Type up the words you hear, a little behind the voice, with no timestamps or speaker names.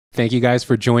Thank you guys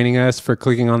for joining us, for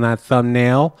clicking on that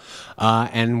thumbnail.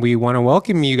 And we want to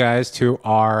welcome you guys to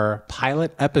our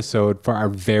pilot episode for our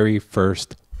very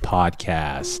first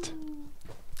podcast.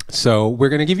 So we're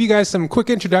going to give you guys some quick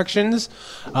introductions,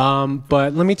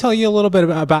 but let me tell you a little bit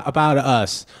about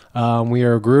us. We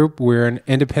are a group. We're an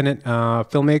independent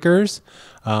filmmakers.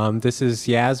 This is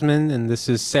Yasmin and this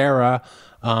is Sarah.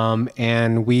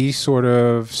 And we sort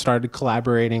of started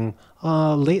collaborating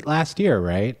late last year,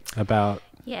 right?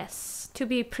 Yes, to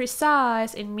be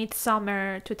precise, in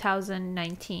midsummer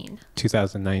 2019.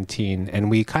 2019.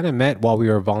 And we kind of met while we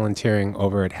were volunteering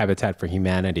over at Habitat for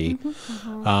Humanity.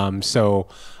 I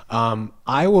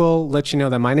will let you know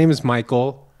that my name is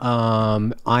Michael. I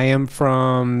am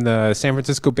from the San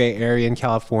Francisco Bay Area in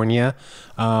California.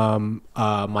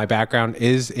 My background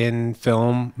is in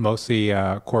film, mostly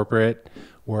corporate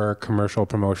or commercial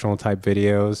promotional type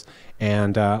videos.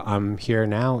 And I'm here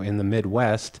now in the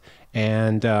Midwest.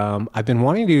 And I've been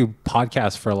wanting to do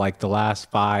podcasts for like the last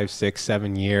 5, 6,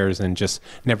 7 years and just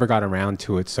never got around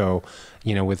to it. So,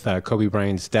 with Kobe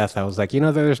Bryant's death, I was like,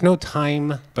 there's no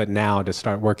time but now to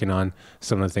start working on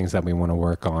some of the things that we want to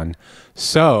work on.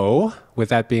 So with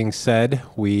that being said,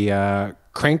 we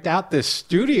cranked out this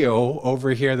studio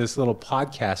over here, this little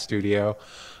podcast studio,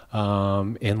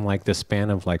 in like the span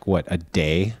of like, a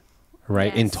day,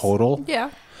 right? Yes. In total? Yeah.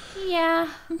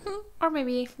 Or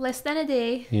maybe less than a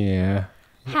day. Yeah.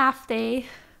 Half day.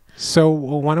 So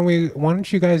why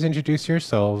don't you guys introduce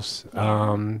yourselves?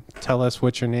 Tell us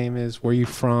what your name is, where you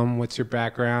from, what's your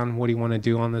background, what do you want to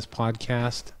do on this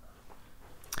podcast?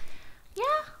 Yeah,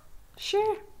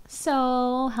 sure.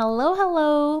 So,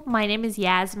 hello. My name is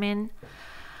Yasmin.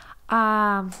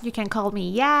 You can call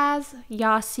me Yaz,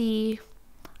 Yasi,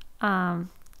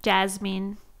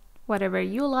 Jasmine, whatever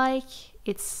you like.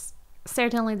 It's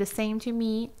certainly the same to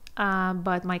me.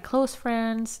 But my close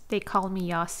friends, they call me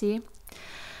Yasi.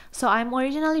 So I'm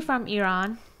originally from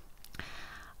Iran.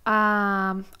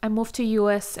 I moved to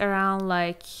US around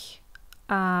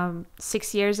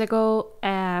 6 years ago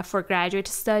for graduate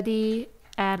study,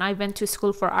 and I went to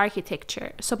school for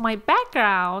architecture. So my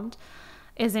background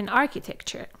is in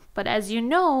architecture. But as you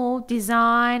know,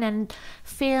 design and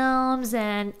films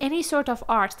and any sort of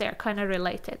art, they're kind of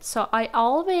related. So I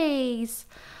always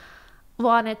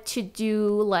wanted to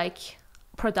do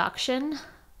production,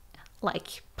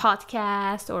 like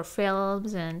podcasts or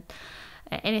films and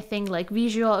anything like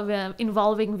visual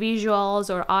involving visuals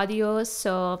or audios.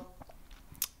 So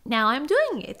now I'm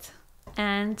doing it,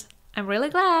 and I'm really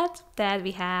glad that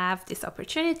we have this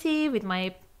opportunity with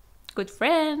my good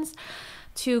friends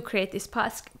to create this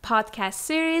podcast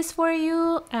series for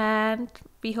you, and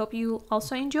we hope you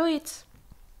also enjoy it.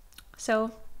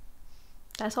 So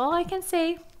that's all I can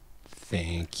say.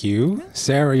 Thank you.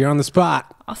 Sarah, you're on the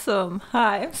spot. Awesome.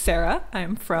 Hi, I'm Sarah.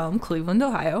 I'm from Cleveland,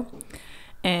 Ohio.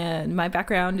 And my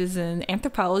background is in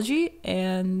anthropology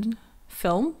and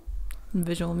film and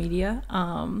visual media.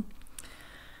 And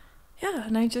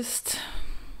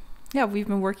we've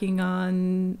been working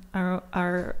on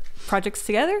our projects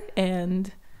together,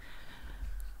 and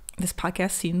this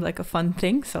podcast seemed like a fun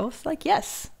thing. So it's like,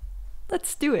 yes,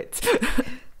 let's do it.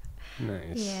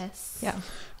 Nice. Yes. Yeah.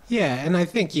 Yeah, and I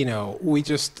think, we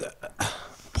just,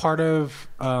 part of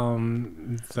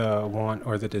the want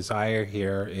or the desire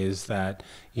here is that,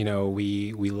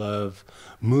 we love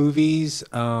movies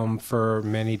for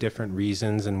many different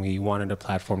reasons, and we wanted a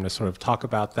platform to sort of talk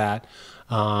about that.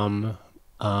 So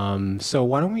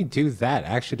why don't we do that?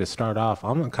 Actually, to start off,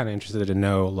 I'm kind of interested to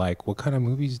know, what kind of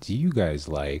movies do you guys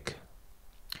like?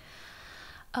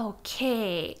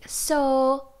 Okay,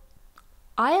 so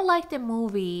I like the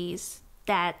movies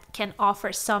that can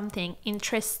offer something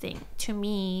interesting to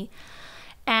me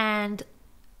and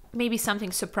maybe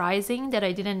something surprising that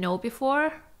I didn't know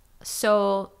before.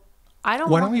 So why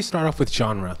don't we start off with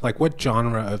genre? What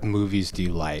genre of movies do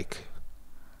you like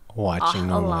watching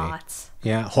normally? A lot.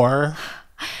 Yeah, horror?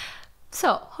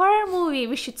 So horror movie,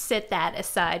 we should set that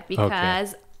aside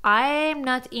because I'm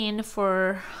not in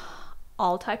for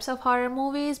all types of horror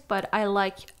movies, but I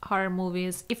like horror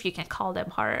movies, if you can call them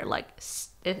horror, like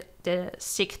the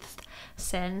Sixth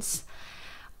Sense,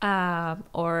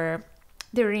 or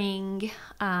The Ring,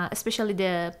 especially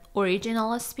the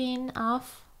original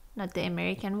spin-off, not the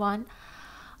American one.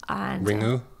 And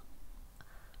Ringu?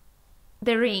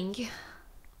 The Ring.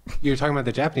 You're talking about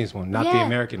the Japanese one, not the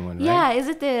American one, right? Yeah, is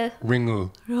it the Ringu?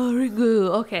 Oh, Ringu.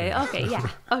 Okay, yeah,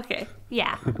 okay,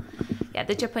 yeah,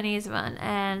 the Japanese one,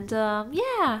 and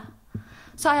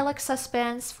So I like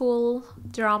suspenseful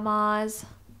dramas,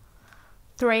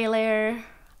 thriller,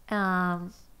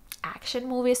 action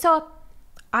movies. So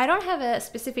I don't have a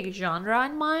specific genre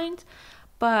in mind,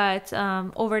 But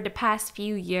over the past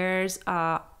few years,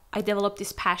 I developed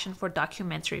this passion for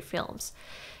documentary films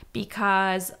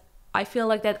because I feel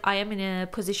like that I am in a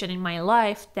position in my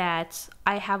life that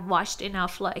I have watched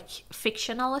enough like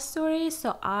fictional stories,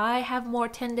 so I have more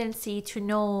tendency to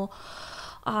know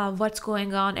what's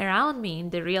going on around me in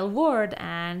the real world,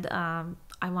 and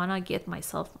I want to get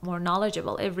myself more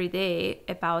knowledgeable every day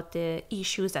about the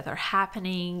issues that are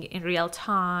happening in real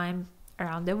time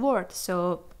around the world.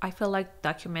 So I feel like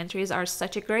documentaries are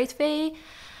such a great way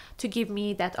to give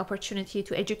me that opportunity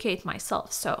to educate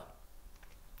myself. So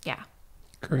yeah.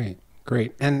 Great.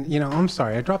 And, you know, I'm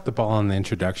sorry, I dropped the ball on the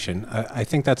introduction. I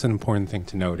think that's an important thing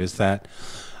to note is that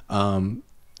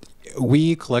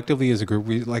we collectively as a group,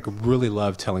 we like really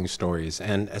love telling stories,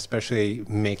 and especially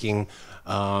making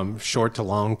short to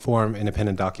long form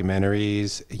independent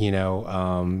documentaries, you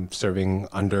know, serving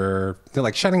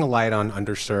like shedding a light on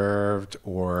underserved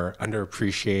or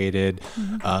underappreciated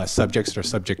subjects or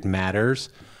subject matters.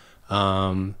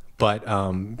 But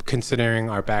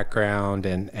considering our background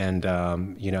and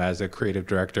you know, as a creative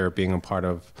director, being a part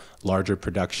of larger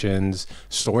productions,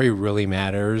 story really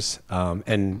matters.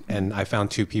 And I found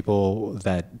two people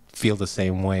that feel the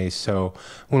same way. So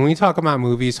when we talk about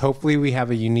movies, hopefully we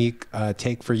have a unique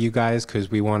take for you guys,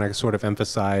 because we want to sort of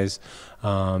emphasize,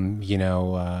 you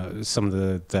know, some of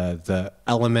the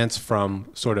elements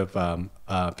from sort of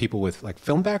people with like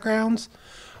film backgrounds.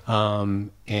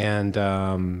 And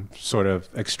sort of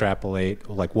extrapolate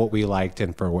like what we liked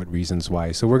and for what reasons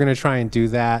why. So we're going to try and do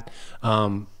that.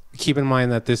 Keep in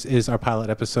mind that this is our pilot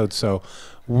episode, so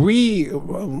I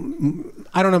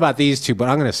don't know about these two, but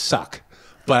I'm going to suck.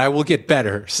 But I will get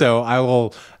better. So I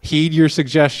will heed your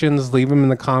suggestions, leave them in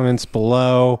the comments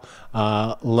below.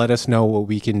 Let us know what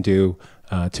we can do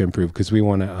to improve, because we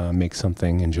want to make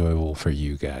something enjoyable for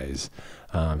you guys.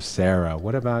 Sarah,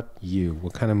 what about you?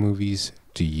 What kind of movies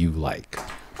do you like?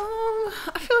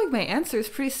 I feel like my answer is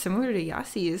pretty similar to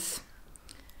Yassi's.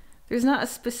 There's not a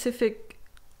specific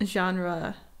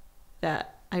genre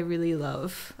that I really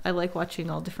love. I like watching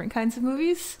all different kinds of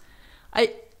movies.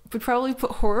 I would probably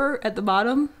put horror at the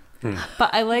bottom,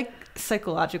 but I like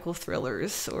psychological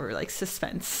thrillers or like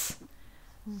suspense.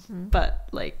 But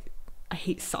like, I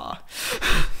hate Saw.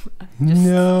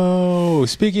 No.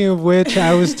 Speaking of which,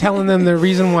 I was telling them the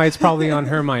reason why it's probably on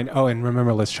her mind. Oh, and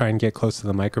remember, let's try and get close to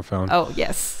the microphone. Oh,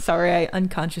 yes. Sorry, I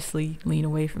unconsciously lean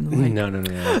away from the mic. No.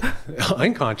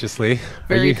 Unconsciously.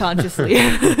 Very consciously.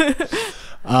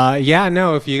 Yeah,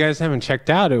 no, if you guys haven't checked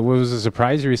out, it was a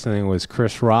surprise recently. It was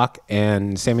Chris Rock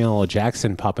and Samuel L.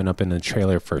 Jackson popping up in the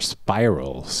trailer for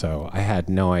Spiral. So I had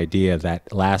no idea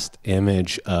that last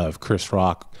image of Chris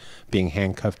Rock being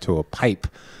handcuffed to a pipe.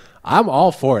 I'm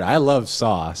all for it. I love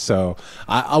Saw. So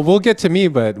I will get to me,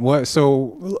 but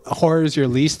horror is your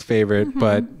least favorite,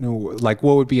 but like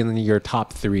what would be in your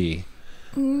top three?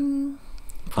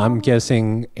 I'm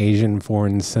guessing Asian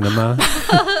foreign cinema.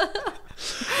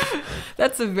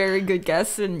 That's a very good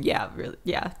guess, and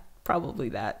yeah, probably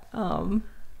that. I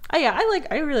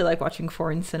really like watching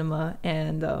foreign cinema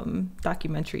and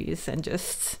documentaries, and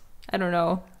just, I don't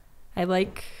know, I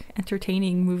like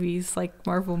entertaining movies like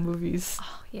Marvel movies.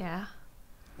 Oh, yeah.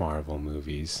 Marvel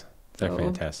movies. They're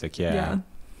fantastic. Yeah.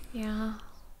 Yeah.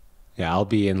 Yeah, I'll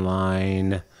be in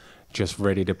line just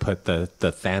ready to put the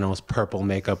Thanos purple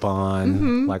makeup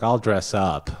on. Like, I'll dress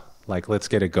up. Like, let's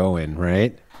get it going,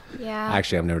 right? Yeah.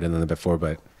 Actually, I've never done that before,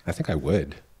 but I think I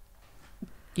would.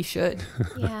 You should.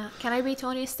 Yeah. Can I be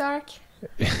Tony Stark?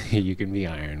 You can be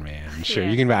Iron Man. Sure, Yeah.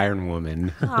 you can be Iron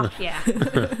Woman. Oh, yeah.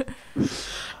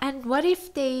 And what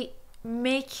if they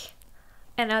make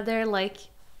another like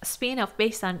spin-off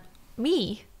based on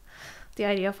me? The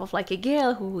idea of like a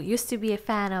girl who used to be a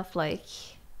fan of like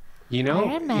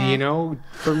Iron Man.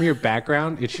 From your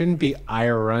background, it shouldn't be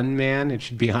Iron Man. It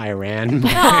should be Iran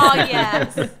Man. Oh,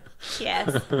 yes.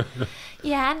 Yes.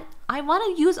 Yeah, and I want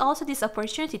to use also this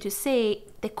opportunity to say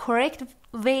the correct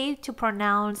way to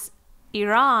pronounce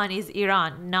Iran is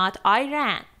Iran, not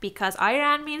Iran, because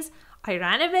Iran means I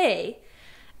ran away.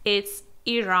 It's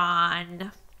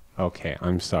Iran. Okay,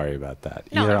 I'm sorry about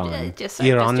that. No, Iran. just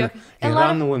Iran joking.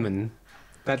 Iran the woman.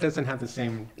 That doesn't have the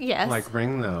same Yes. like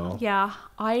ring though. Yeah,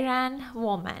 Iran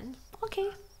woman. Okay,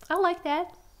 I like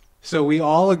that. So we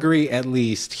all agree, at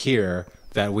least here,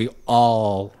 that we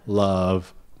all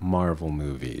love Marvel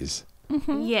movies.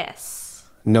 Yes.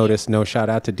 Notice no shout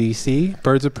out to DC.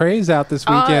 Birds of Prey is out this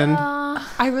weekend.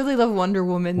 I really love Wonder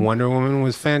Woman. Wonder Woman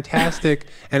was fantastic.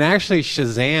 And actually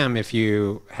Shazam, if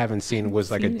you haven't seen,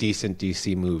 was like a decent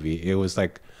DC movie. It was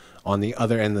like on the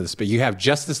other end of this. But you have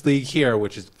Justice League here,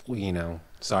 which is,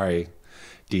 sorry,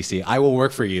 DC. I will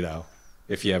work for you though.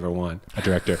 if you ever want a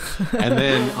director. And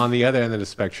then on the other end of the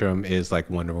spectrum is like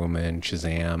Wonder Woman,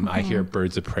 Shazam. I hear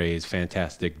birds of praise,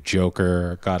 fantastic.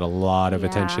 Joker got a lot of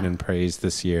attention and praise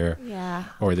this year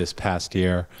or this past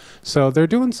year. So they're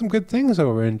doing some good things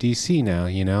over in DC now,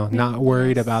 you know, not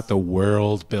worried about the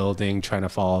world building, trying to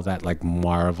follow that like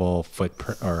Marvel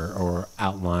footprint or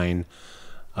outline.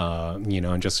 You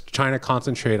know, and just trying to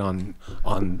concentrate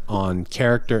on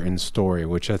character and story,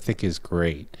 which I think is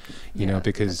great, you know,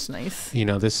 because, nice. You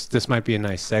know, this might be a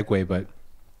nice segue, but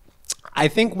I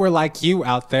think we're like you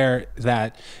out there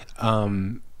that,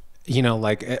 you know,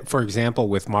 like, for example,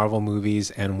 with Marvel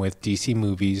movies and with DC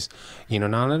movies, you know,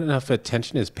 not enough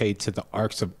attention is paid to the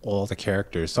arcs of all the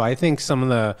characters. So I think some of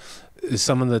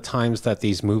the times that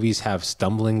these movies have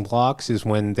stumbling blocks is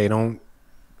when they don't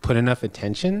put enough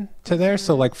attention to there.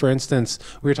 So like, for instance,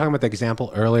 we were talking about the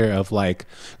example earlier of like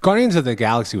Guardians of the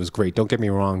Galaxy was great, don't get me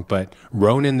wrong, but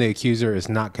Ronan the Accuser is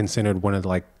not considered one of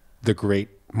like the great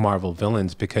Marvel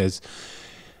villains because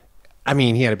I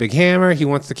mean, he had a big hammer, he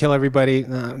wants to kill everybody,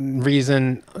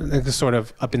 reason sort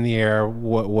of up in the air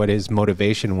what his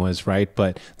motivation was, right?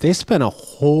 But they spent a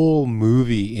whole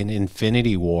movie in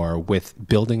Infinity War with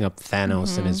building up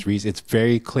Thanos and his reason. It's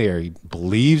very clear. He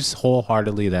believes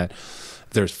wholeheartedly that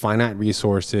there's finite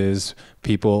resources,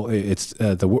 people, it's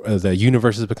the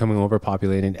universe is becoming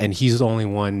overpopulated, and he's the only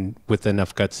one with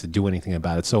enough guts to do anything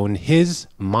about it. So in his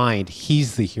mind,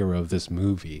 he's the hero of this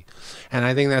movie. And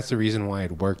I think that's the reason why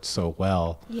it worked so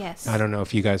well. Yes. I don't know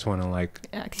if you guys want to like...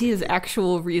 Yeah, because he has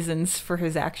actual reasons for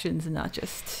his actions and not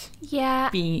just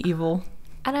being evil.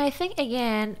 And I think,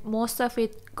 again, most of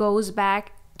it goes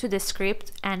back to the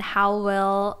script and how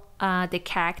well the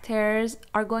characters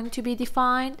are going to be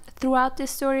defined throughout the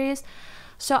stories.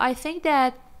 So I think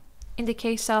that in the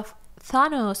case of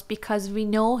Thanos, because we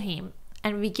know him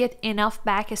and we get enough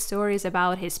backstories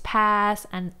about his past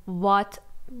and what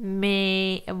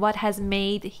has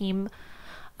made him,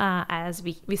 as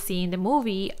we see in the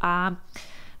movie,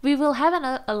 we will have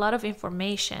a lot of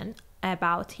information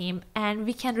about him, and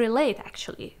we can relate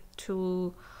actually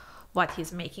to what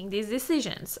he's making these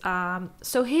decisions.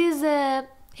 So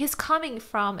he's coming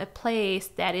from a place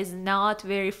that is not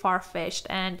very far-fetched,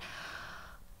 and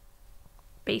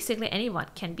basically anyone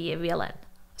can be a villain.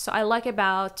 So I like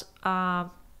about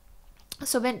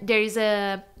so when there is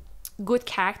a good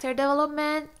character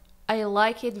development, I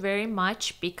like it very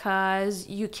much because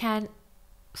you can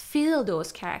feel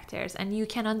those characters and you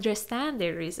can understand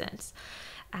their reasons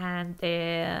and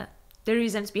the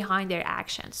reasons behind their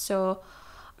actions. So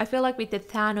I feel like with the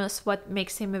Thanos, what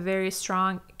makes him a very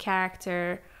strong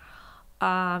character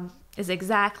is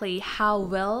exactly how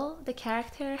well the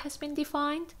character has been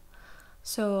defined.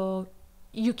 So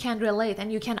you can relate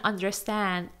and you can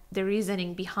understand the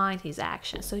reasoning behind his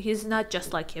actions. So he's not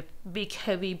just like a big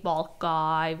heavy bulk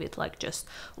guy with like just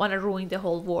want to ruin the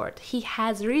whole world. He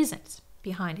has reasons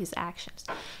behind his actions.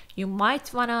 You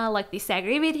might want to like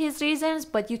disagree with his reasons,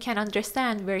 but you can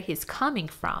understand where he's coming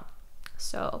from.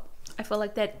 So I feel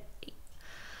like that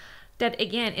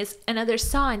again is another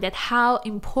sign that how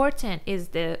important is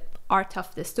the art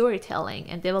of the storytelling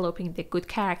and developing the good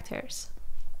characters.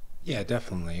 Yeah,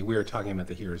 definitely. We were talking about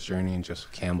the hero's journey and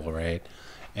Joseph Campbell, right?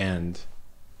 And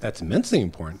that's immensely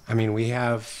important. I mean, we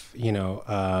have, you know,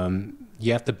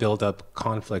 you have to build up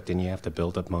conflict and you have to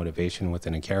build up motivation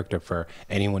within a character for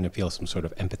anyone to feel some sort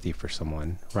of empathy for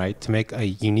someone, right? To make a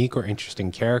unique or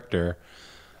interesting character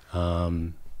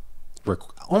almost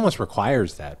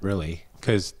requires that, really,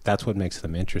 because that's what makes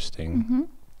them interesting. Mm-hmm.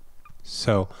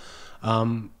 So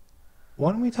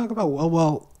why don't we talk about,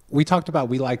 well, we talked about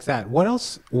we like that. What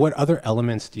else, what other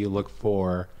elements do you look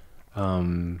for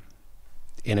in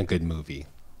a good movie?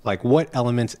 Like, what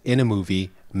elements in a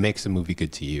movie makes a movie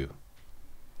good to you?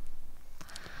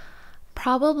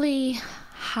 Probably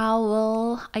how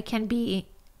well I can be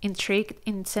intrigued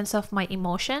in sense of my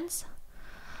emotions.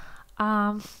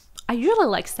 I usually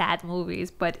like sad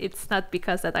movies, but it's not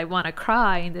because that I want to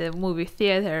cry in the movie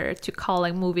theater to call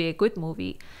a movie a good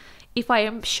movie. If I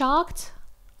am shocked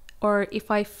or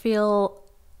if I feel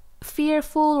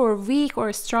fearful or weak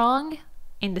or strong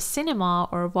in the cinema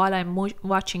or while I'm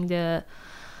watching the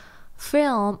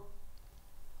film,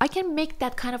 I can make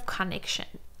that kind of connection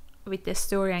with the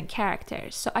story and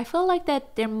characters. So I feel like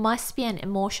that there must be an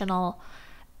emotional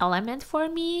element for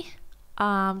me.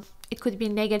 It could be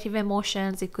negative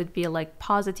emotions, it could be like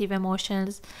positive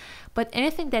emotions, but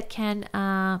anything that can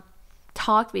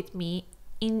talk with me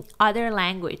in other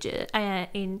languages,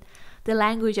 in the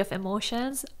language of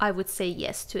emotions, I would say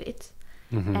yes to it.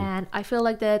 Mm-hmm. And I feel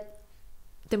like that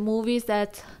the movies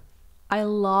that I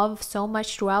love so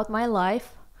much throughout my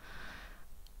life,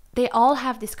 they all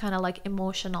have this kind of like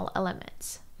emotional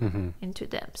elements into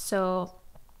them. So,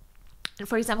 and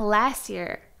for example, last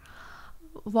year,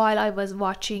 while I was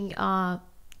watching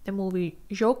the movie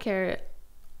Joker,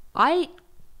 I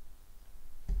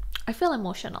feel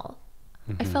emotional.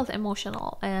 I felt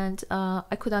emotional, and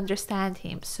I could understand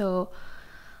him. So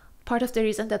part of the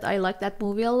reason that I like that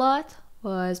movie a lot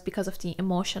was because of the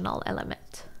emotional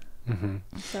element.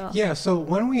 So Yeah, so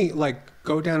why don't we like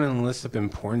go down on a list of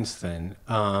importance then?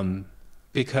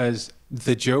 Because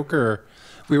the Joker,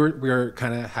 we were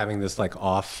kind of having this like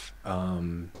off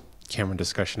camera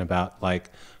discussion about like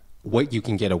what you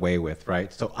can get away with,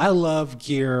 right? So I love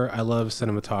gear, I love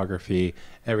cinematography.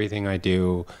 Everything I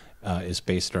do is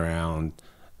based around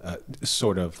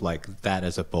sort of like that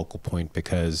as a focal point,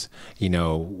 because you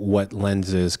know what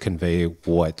lenses convey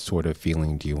what sort of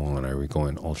feeling do you want. Are we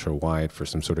going ultra wide for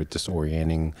some sort of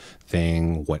disorienting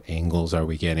thing? What angles are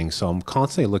we getting? So I'm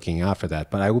constantly looking out for that.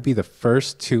 But I will be the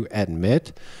first to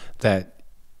admit that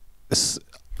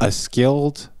a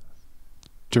skilled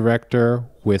director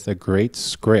with a great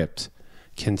script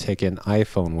can take an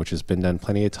iPhone, which has been done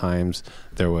plenty of times.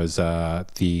 There was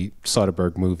the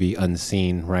Soderbergh movie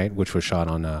Unseen, right, which was shot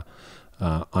on an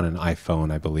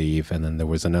iPhone, I believe. And then there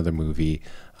was another movie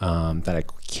that I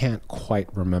can't quite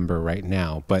remember right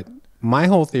now. But my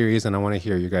whole theory is, and I want to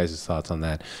hear you guys' thoughts on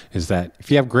that, is that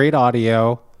if you have great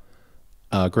audio,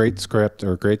 a great script,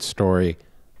 or a great story,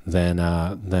 then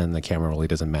the camera really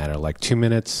doesn't matter. Like 2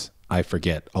 minutes, I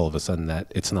forget all of a sudden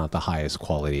that it's not the highest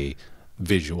quality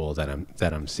visual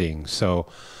that I'm seeing. So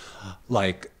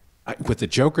like with the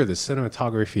Joker, the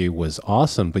cinematography was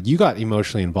awesome, but you got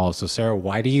emotionally involved. So Sarah,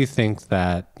 why do you think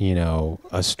that, you know,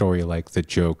 a story like the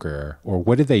Joker, or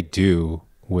what did they do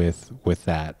with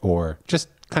that, or just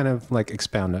kind of like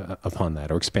expound upon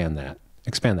that, or expand that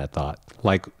thought?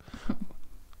 Like,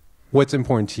 what's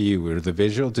important to you? Or the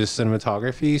visual, does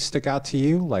cinematography stick out to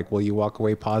you? Like, will you walk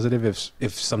away positive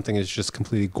if something is just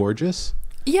completely gorgeous?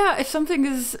 Yeah, if something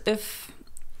is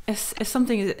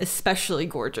especially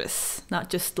gorgeous, not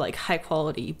just like high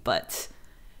quality, but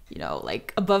you know,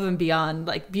 like above and beyond,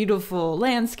 like beautiful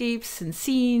landscapes and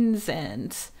scenes,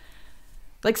 and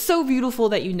like so beautiful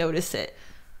that you notice it.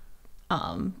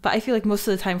 But I feel like most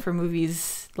of the time for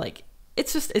movies, like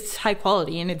it's high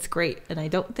quality and it's great, and I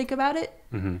don't think about it.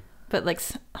 But like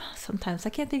sometimes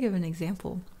I can't think of an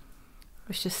example.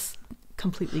 It's just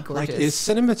completely gorgeous. Like, is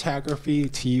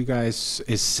cinematography to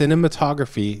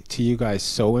you guys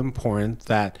so important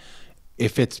that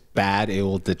if it's bad, it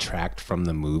will detract from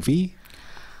the movie?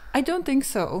 I don't think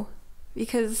so,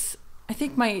 because I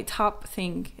think my top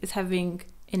thing is having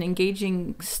an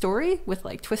engaging story with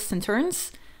like twists and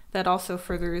turns that also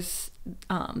furthers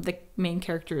the main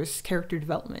character's character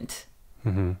development.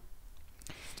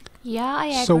 yeah, I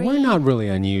agree. So we're not really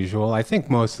unusual. I think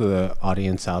most of the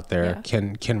audience out there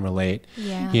can relate.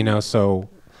 Yeah. You know, so.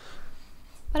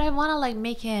 But I want to like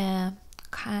make a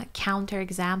counter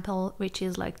example, which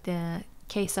is like the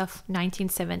case of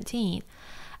 1917.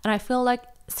 And I feel like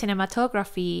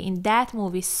cinematography in that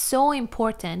movie is so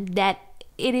important that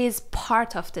it is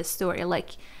part of the story.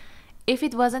 Like, if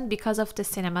it wasn't because of the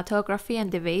cinematography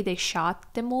and the way they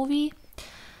shot the movie,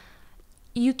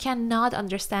 you cannot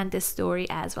understand this story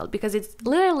as well, because it's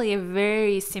literally a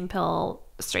very simple,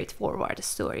 straightforward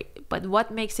story. But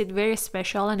what makes it very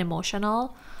special and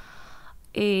emotional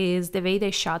is the way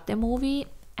they shot the movie.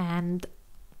 And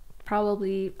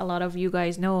probably a lot of you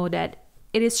guys know that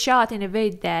it is shot in a way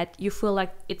that you feel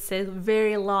like it's a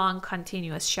very long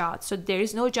continuous shot. So there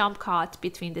is no jump cut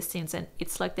between the scenes, and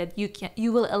it's like that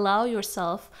you will allow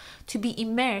yourself to be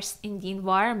immersed in the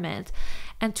environment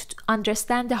and to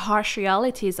understand the harsh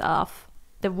realities of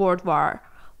the World War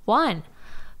I.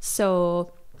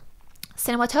 So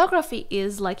cinematography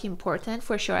is like important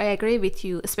for sure. I agree with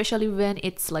you, especially when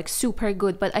it's like super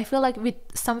good. But I feel like with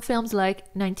some films like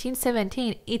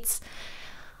 1917, it's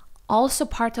also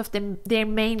part of their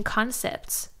main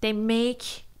concepts. They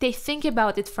think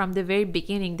about it from the very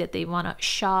beginning, that they want to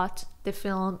shot the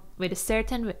film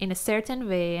in a certain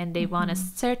way, and they want a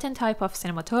certain type of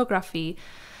cinematography,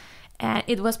 and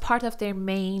it was part of their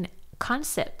main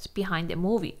concept behind the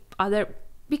movie.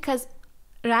 Because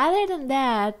rather than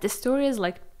that, the story is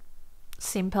like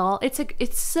simple.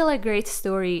 It's still a great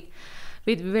story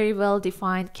with very well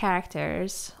defined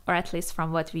characters, or at least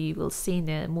from what we will see in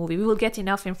the movie, we will get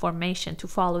enough information to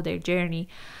follow their journey.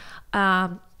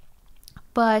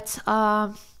 But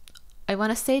I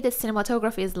want to say that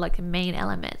cinematography is like a main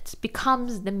element,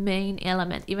 becomes the main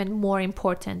element, even more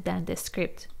important than the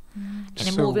script in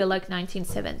a movie like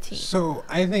 1917. So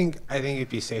I think it'd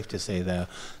be safe to say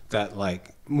that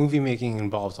like movie making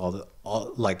involves all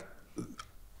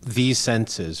these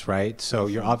senses, right? So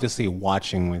you're obviously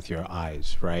watching with your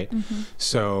eyes, right?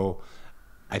 So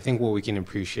I think what we can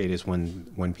appreciate is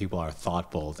when people are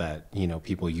thoughtful, that, you know,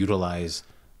 people utilize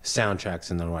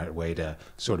soundtracks in the right way to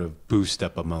sort of boost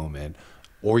up a moment,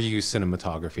 or use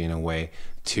cinematography in a way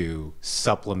to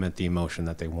supplement the emotion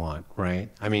that they want, right?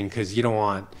 I mean, because you don't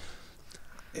want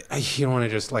to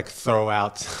just like throw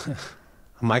out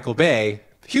Michael Bay,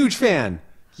 huge fan,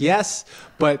 yes,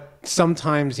 but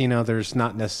sometimes, you know, there's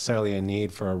not necessarily a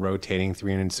need for a rotating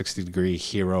 360-degree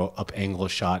hero up angle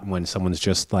shot when someone's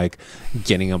just like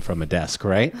getting up from a desk,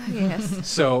 right? Yes.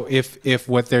 So if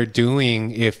what they're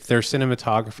doing, if their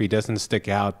cinematography doesn't stick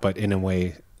out, but in a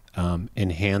way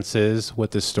enhances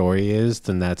what the story is,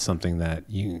 then that's something that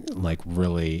you like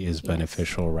really is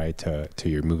beneficial, right, to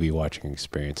your movie watching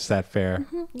experience. Is that fair?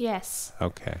 Yes.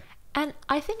 Okay. And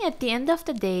I think at the end of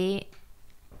the day,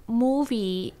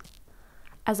 movie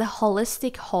as a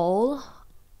holistic whole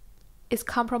is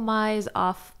comprised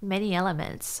of many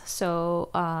elements. So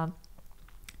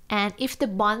and if the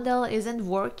bundle isn't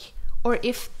work, or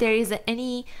if there is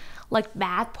any like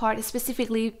bad part,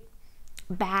 specifically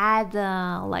bad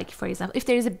like for example, if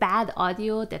there is a bad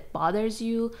audio that bothers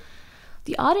you,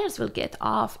 the audience will get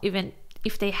off even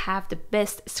if they have the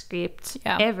best script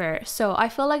ever. So I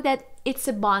feel like that it's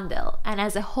a bundle, and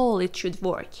as a whole it should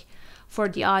work for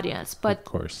the audience. But Of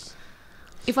course.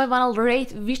 if I want to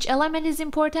rate which element is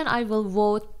important, I will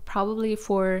vote probably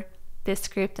for the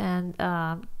script and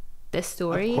the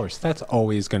story. Of course, that's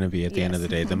always going to be at the end of the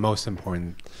day the most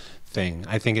important thing.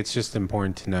 I think it's just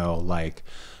important to know, like,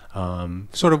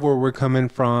 sort of where we're coming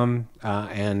from,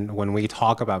 and when we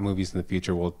talk about movies in the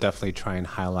future, we'll definitely try and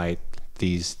highlight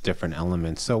these different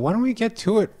elements. So why don't we get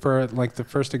to it for like the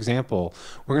first example?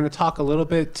 We're going to talk a little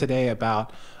bit today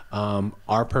about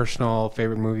our personal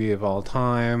favorite movie of all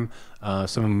time,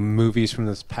 some movies from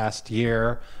this past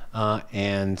year,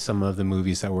 and some of the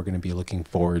movies that we're going to be looking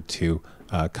forward to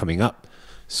coming up.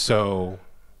 So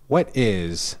what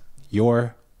is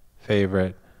your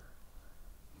favorite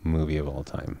movie of all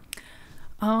time?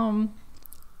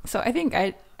 So I think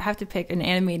I have to pick an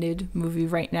animated movie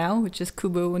right now, which is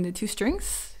Kubo and the Two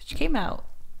Strings, which came out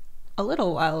a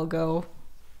little while ago.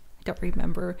 I don't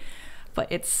remember,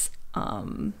 but it's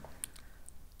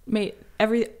made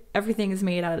everything is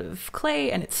made out of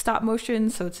clay and it's stop motion,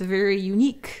 so it's a very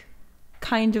unique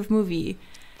kind of movie.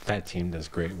 That team does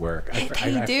great work. They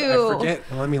do. I forget.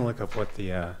 Let me look up what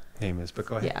the name is, but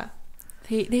go ahead. Yeah.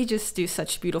 They just do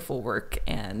such beautiful work,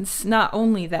 and not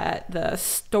only that, the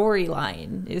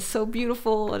storyline is so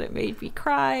beautiful and it made me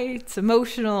cry. It's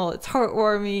emotional, it's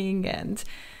heartwarming, and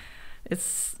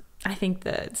I think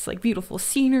that it's like beautiful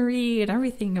scenery and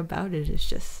everything about it is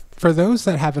just... For those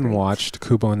that haven't watched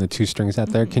Kubo and the Two Strings out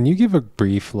there, can you give a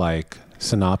brief like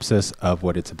synopsis of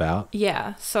what it's about?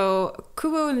 Yeah, so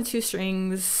Kubo and the Two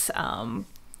Strings,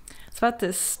 it's about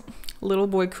this little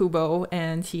boy Kubo,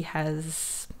 and he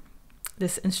has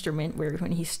this instrument where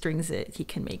when he strings it, he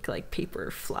can make like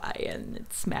paper fly, and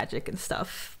it's magic and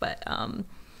stuff. But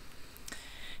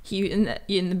he in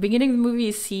the beginning of the movie,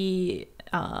 you see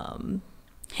him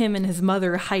and his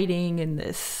mother hiding in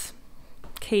this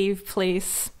cave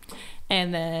place,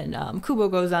 and then Kubo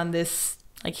goes on this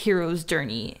like hero's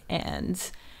journey, and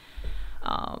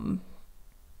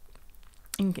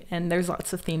there's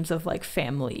lots of themes of like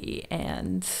family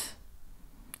and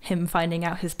him finding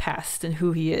out his past and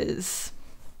who he is.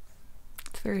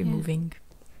 It's very moving.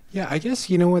 Yeah, I guess,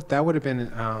 you know what, that would have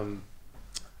been,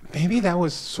 maybe that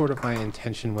was sort of my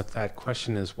intention with that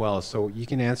question as well. So you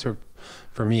can answer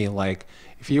for me, like,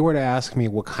 if you were to ask me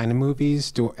what kind of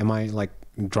movies am I like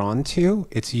drawn to,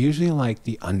 it's usually like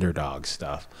the underdog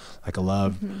stuff. Like I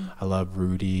love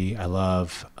Rudy. I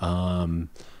love, I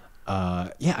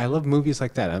love movies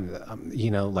like that.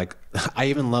 You know, like I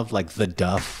even love like The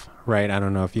Duff. Right, I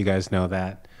don't know if you guys know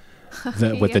that.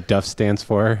 What the Duff stands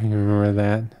for. You remember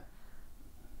that?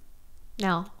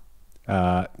 No.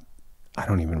 I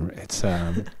don't even. It's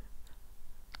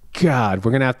God.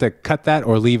 We're gonna have to cut that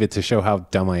or leave it to show how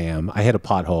dumb I am. I hit a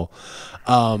pothole.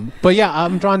 But yeah,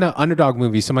 I'm drawn to underdog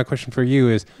movies. So my question for you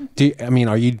is: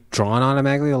 are you drawn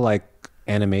automatically to like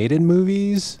animated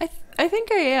movies? I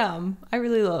think I am. I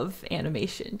really love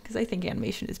animation because I think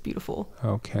animation is beautiful.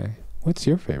 Okay. What's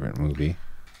your favorite movie?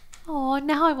 Oh,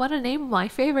 now I want to name my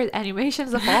favorite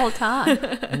animations of all time.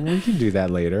 We can do that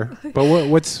later. But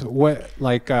what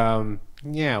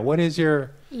is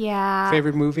your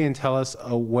favorite movie, and tell us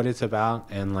what it's about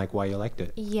and like why you liked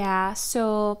it. Yeah,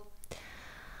 so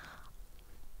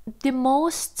the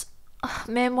most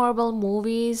memorable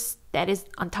movies that is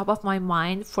on top of my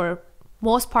mind for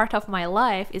most part of my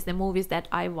life is the movies that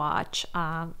I watch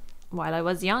while I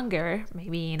was younger,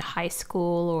 maybe in high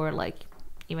school or like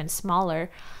even smaller.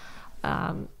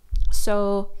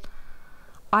 So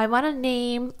I want to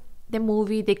name the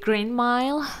movie The Green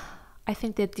Mile. I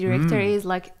think the director is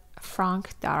like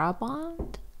Frank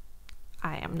Darabont.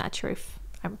 I am not sure if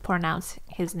I'm pronouncing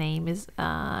his name is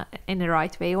in the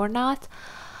right way or not.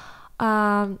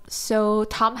 So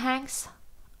Tom Hanks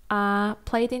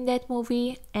played in that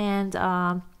movie, and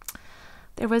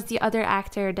there was the other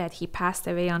actor that he passed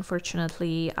away,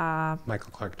 unfortunately.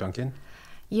 Michael Clark Duncan.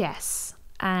 Yes,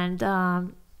 and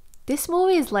this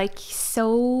movie is like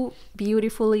so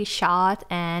beautifully shot.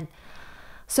 And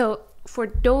so for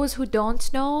those who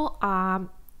don't know,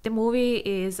 the movie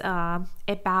is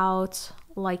about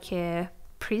like a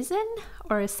prison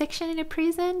or a section in a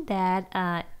prison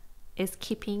that is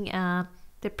keeping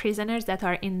the prisoners that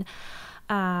are in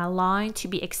line to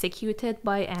be executed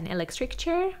by an electric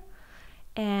chair.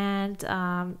 And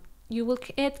you will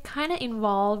get kind of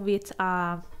involved with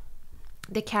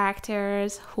the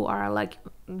characters who are like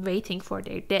waiting for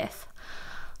their death.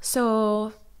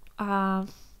 So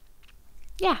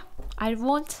yeah, I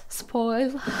won't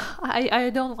spoil. I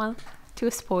don't want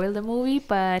to spoil the movie,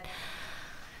 but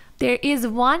there is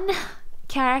one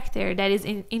character that is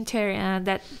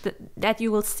that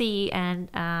you will see, and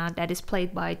that is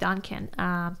played by Duncan.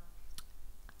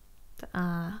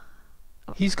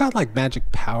 He's got like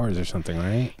magic powers or something,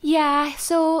 right? Yeah,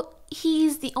 so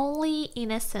he's the only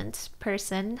innocent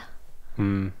person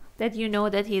that you know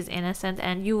that he's innocent,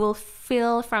 and you will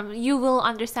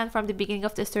understand from the beginning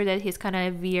of the story that he's kind of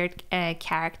a weird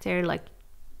character. Like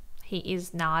he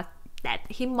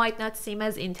might not seem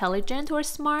as intelligent or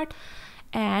smart,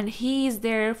 and he's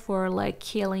there for like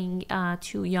killing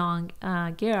two young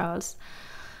girls,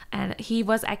 and he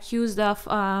was accused of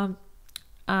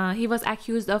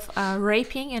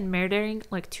raping and murdering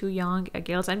like two young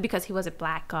girls. And because he was a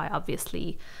black guy,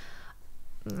 obviously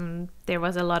there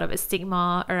was a lot of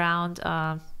stigma around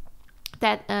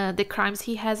that the crimes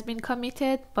he has been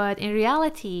committed. But in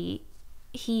reality,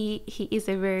 he is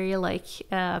a very like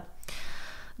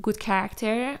good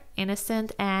character,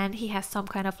 innocent, and he has some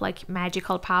kind of like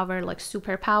magical power, like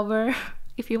superpower,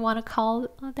 if you want to call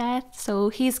that. So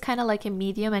he's kind of like a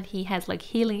medium, and he has like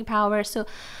healing power. So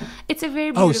it's a very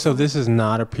beautiful... Oh, so this is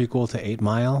not a prequel to 8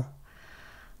 Mile?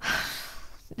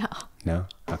 No?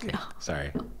 Okay. No.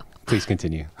 Sorry. Please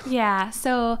continue. Yeah,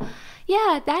 so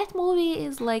yeah, that movie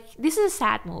is like, this is a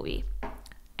sad movie,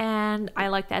 and I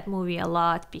like that movie a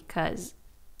lot because...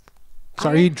 So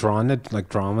are you drawn to like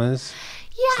dramas?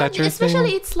 Yeah,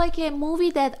 especially it's like a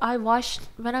movie that I watched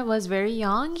when I was very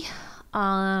young.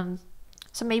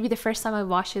 So maybe the first time I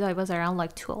watched it, I was around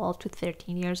like 12 to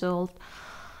 13 years old.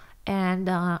 And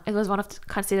it was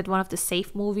considered one of the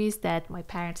safe movies that my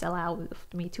parents allowed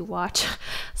me to watch.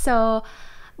 So,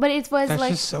 but it was That's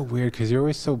just so weird because you're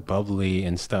always so bubbly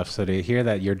and stuff. So to hear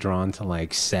that you're drawn to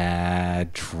like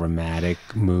sad, dramatic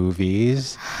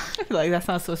movies. I feel like that's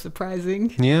not so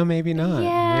surprising. Yeah, maybe not.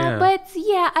 Yeah. But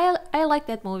yeah, I like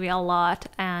that movie a lot.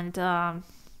 And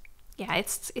yeah,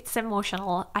 it's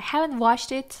emotional. I haven't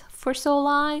watched it for so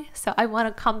long, so I want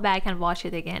to come back and watch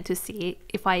it again to see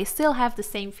if I still have the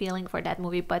same feeling for that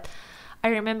movie. But I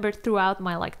remember throughout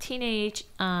my like teenage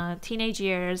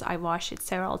years, I watched it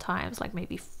several times, like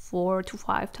maybe 4 to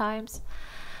 5 times.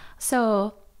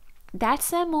 So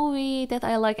that's a movie that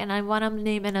I like. And I want to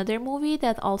name another movie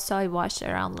that also I watched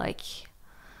around like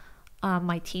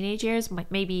my teenage years,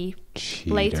 maybe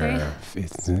Cheater. Later.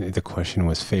 The question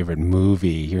was favorite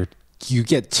movie. You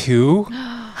get 2?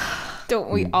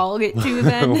 Don't we all get 2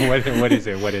 then? What is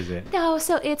it? No,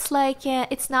 so it's like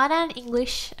it's not an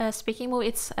English speaking movie.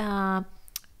 It's The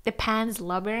Pan's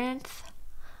Labyrinth.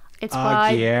 It's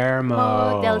by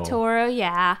Guillermo del Toro.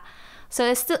 Yeah, so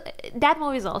it's still, that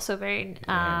movie is also very.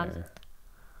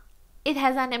 It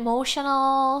has an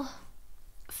emotional,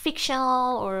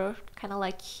 fictional, or kind of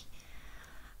like,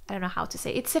 I don't know how to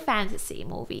say. It's a fantasy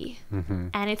movie,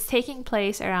 and it's taking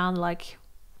place around like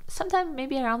sometime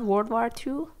maybe around World War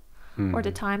II. Or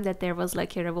the time that there was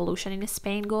like a revolution in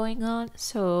Spain going on.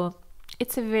 So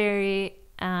it's a very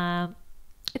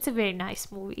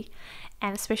nice movie,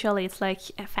 and especially it's like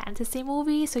a fantasy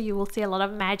movie, so you will see a lot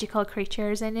of magical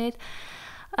creatures in it.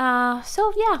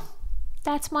 So yeah,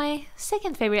 that's my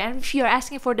second favorite. And if you're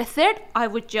asking for the third, I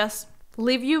would just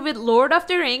leave you with Lord of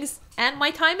the Rings, and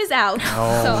my time is out.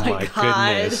 Oh my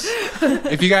goodness.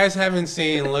 If you guys haven't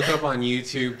seen, look up on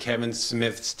YouTube Kevin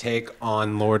Smith's take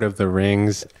on Lord of the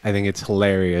Rings. I think it's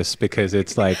hilarious because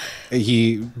it's like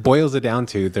he boils it down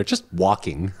to they're just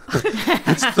walking.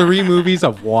 It's 3 movies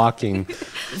of walking.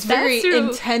 It's very true.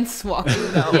 intense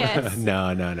walking, though. Yes. No.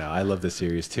 I love the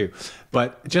series too.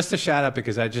 But just a shout out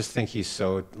because I just think he's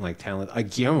so like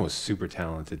talented. Guillermo's super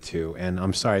talented too. And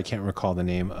I'm sorry, I can't recall the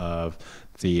name of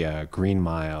the Green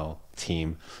Mile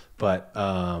team. But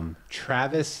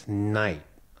Travis Knight,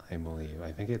 I believe.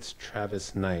 I think it's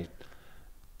Travis Knight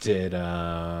did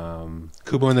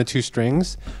Kubo and the Two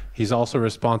Strings. He's also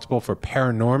responsible for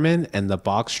Paranorman and the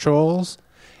Box Trolls,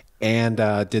 and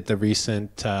did the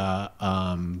recent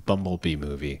Bumblebee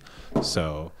movie.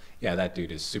 So yeah, that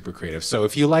dude is super creative. So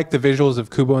if you like the visuals of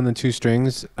Kubo and the Two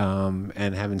Strings and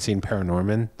haven't seen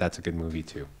Paranorman, that's a good movie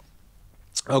too.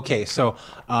 Okay, so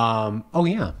oh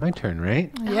yeah, my turn,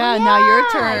 right? Yeah, now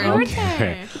your turn. Your Okay.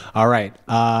 turn. All right.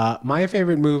 My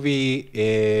favorite movie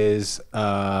is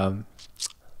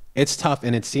it's tough,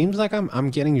 and it seems like I'm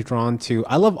getting drawn to.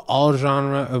 I love all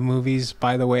genre of movies.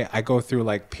 By the way, I go through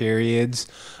like periods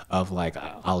of like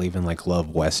I'll even like love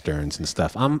westerns and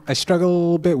stuff. I struggle a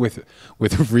little bit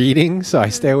with reading, so I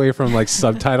stay away from like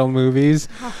subtitle movies.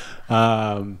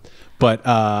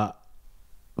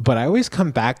 But I always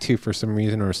come back to, for some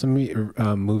reason, or some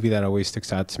movie that always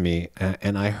sticks out to me.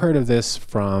 And I heard of this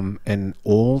from an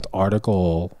old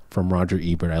article from Roger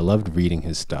Ebert. I loved reading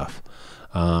his stuff.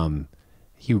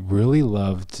 He really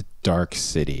loved Dark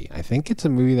City. I think it's a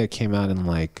movie that came out in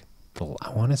like, I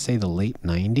want to say the late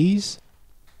 90s.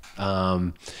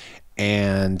 And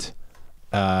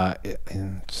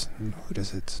who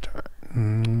does it star?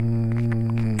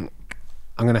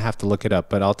 I'm going to have to look it up,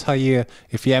 but I'll tell you,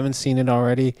 if you haven't seen it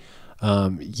already,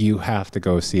 you have to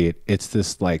go see it. It's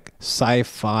this like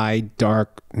sci-fi,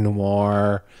 dark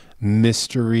noir,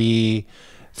 mystery,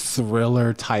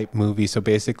 thriller type movie. So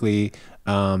basically,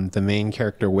 the main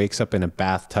character wakes up in a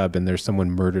bathtub and there's someone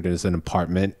murdered in his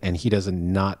apartment, and he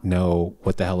doesn't not know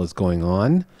what the hell is going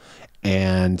on.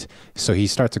 And so he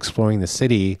starts exploring the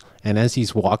city, and as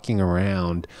he's walking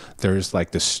around, there's like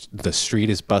the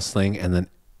street is bustling, and then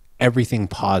everything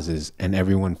pauses and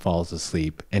everyone falls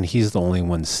asleep, and he's the only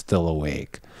one still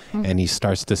awake. And he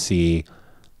starts to see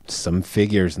some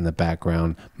figures in the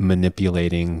background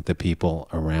manipulating the people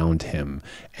around him.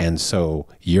 And so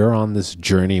you're on this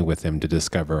journey with him to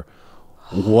discover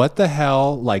what the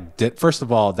hell, like, first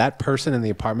of all, that person in the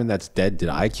apartment that's dead, did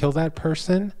I kill that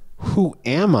person? Who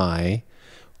am I?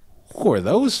 Who are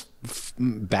those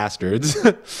bastards?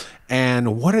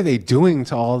 And what are they doing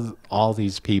to all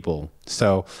these people?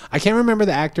 So I can't remember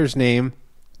the actor's name,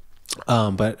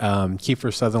 but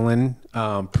Kiefer Sutherland,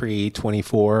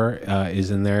 pre-24,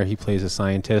 is in there. He plays a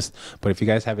scientist. But if you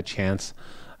guys have a chance,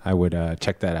 I would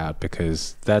check that out,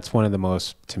 because that's one of the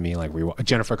most, to me, like,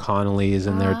 Jennifer Connelly is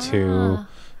in there too.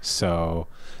 So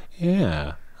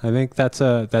yeah, I think that's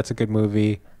a good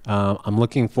movie. I'm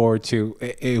looking forward to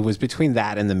it. Was between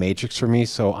that and The Matrix for me,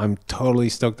 so I'm totally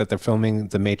stoked that they're filming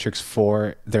The Matrix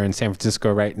 4. They're in San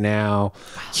Francisco right now.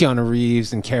 Keanu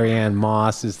Reeves and Carrie-Anne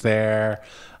Moss is there.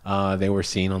 They were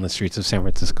seen on the streets of San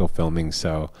Francisco filming,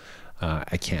 so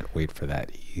I can't wait for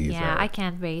that either. Yeah, I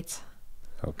can't wait.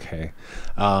 Okay.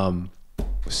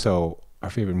 So our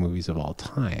favorite movies of all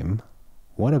time.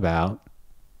 What about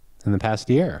in the past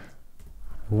year?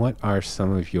 What are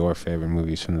some of your favorite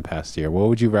movies from the past year? What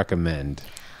would you recommend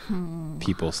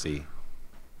people see?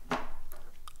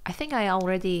 I think I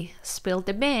already spilled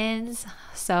the beans,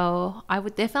 so I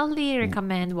would definitely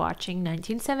recommend watching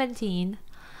 1917.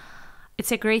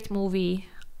 It's a great movie,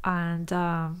 and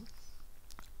I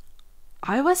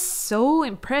was so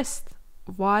impressed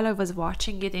while I was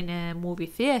watching it in a movie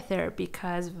theater,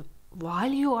 because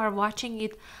while you are watching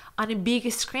it on a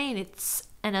big screen, it's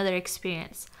another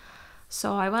experience.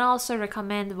 So I would also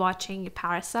recommend watching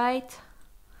Parasite,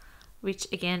 which,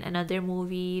 again, another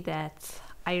movie that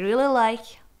I really like,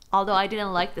 although I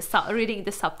didn't like reading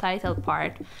the subtitle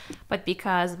part, but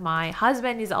because my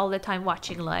husband is all the time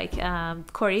watching like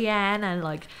Korean and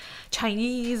like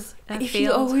Chinese If films.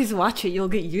 you always watch it, you'll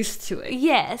get used to it.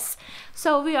 Yes.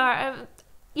 So we are,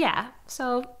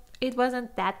 so it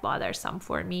wasn't that bothersome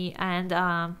for me. And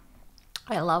I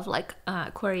love like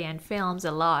Korean films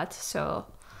a lot, so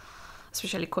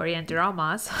especially Korean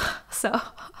dramas. So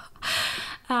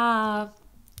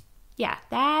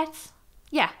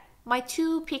my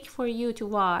two pick for you to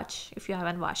watch, if you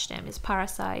haven't watched them, is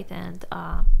Parasite and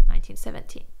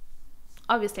 1917.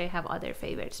 Obviously I have other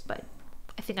favorites, but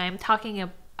I think I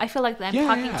feel like I'm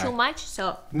talking too much,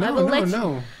 so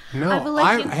No.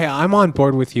 Hey, I'm on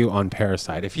board with you on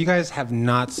Parasite. If you guys have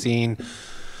not seen,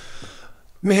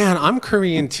 man, I'm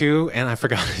Korean too, and I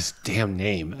forgot his damn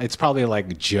name. It's probably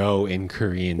like Joe in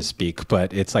Korean speak,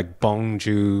 but it's like Bong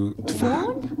Joon.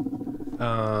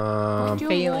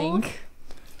 Failing.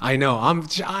 I know.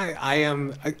 I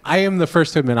am the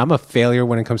first to admit I'm a failure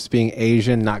when it comes to being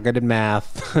Asian. Not good at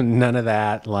math. None of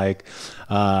that. Like,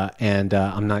 and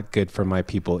I'm not good for my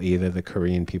people either. The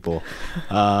Korean people.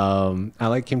 I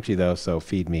like kimchi though, so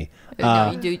feed me.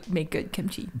 No, you do make good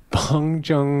kimchi. Bong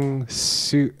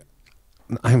Joon-soo.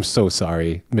 I'm so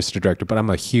sorry, Mr. Director, but I'm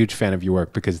a huge fan of your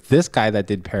work because this guy that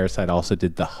did Parasite also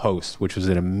did The Host, which was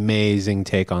an amazing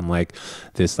take on like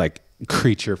this like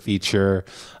creature feature.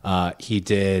 He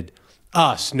did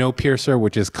Snowpiercer,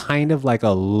 which is kind of like a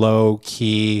low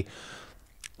key,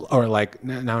 or like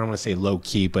now I don't want to say low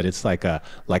key, but it's like a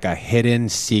hidden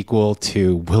sequel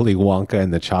to Willy Wonka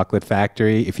and the Chocolate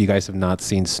Factory. If you guys have not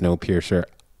seen Snowpiercer,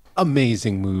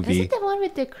 amazing movie. Is it the one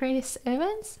with the Chris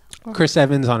Evans? Chris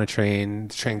Evans on a train.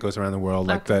 The train goes around the world.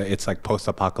 Like it's like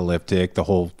post-apocalyptic. The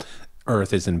whole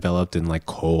earth is enveloped in like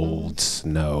cold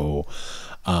snow.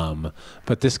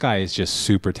 But this guy is just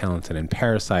super talented. And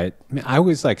Parasite, I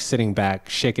was like sitting back,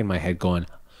 shaking my head, going,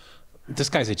 "This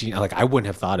guy's a genius." Like I wouldn't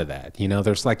have thought of that. You know,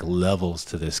 there's like levels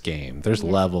to this game. There's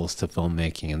levels to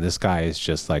filmmaking, and this guy is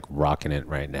just like rocking it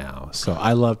right now. So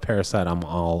I love Parasite. I'm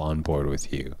all on board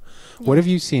with you. What have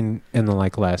you seen in the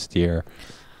like last year?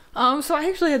 So I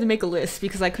actually had to make a list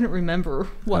because I couldn't remember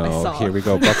what I saw. Here we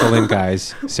go. Buckle in,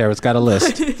 guys. Sarah's got a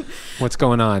list. What's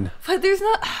going on? But there's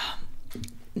not.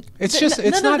 It's just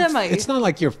it's not it's not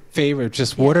like your favorite.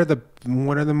 Just what are the movies?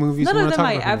 None you of want to them talk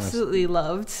I about absolutely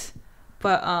loved,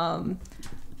 but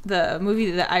the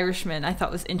movie The Irishman I thought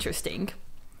was interesting.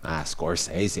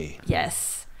 Scorsese.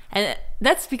 Yes, and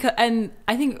that's because, and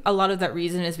I think a lot of that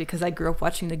reason is because I grew up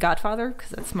watching The Godfather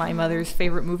because that's my mother's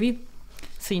favorite movie.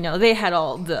 So, you know, they had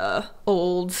all the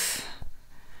old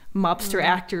mobster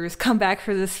actors come back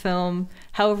for this film.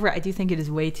 However, I do think it is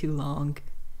way too long.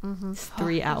 It's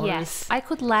 3 hours. Yes, I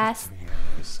could last.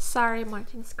 Sorry,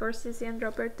 Martin Scorsese and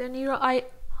Robert De Niro. I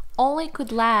only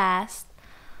could last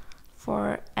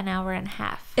for an hour and a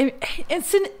half.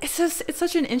 It's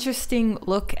such an interesting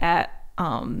look at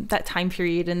that time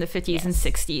period in the 50s and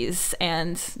 60s,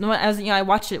 and I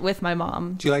watched it with my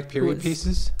mom. Do you like period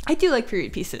pieces? I do like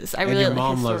period pieces. I really your like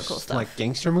mom historical loves stuff. like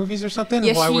gangster movies or something.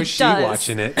 Yeah, Why she was she does.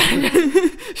 watching it?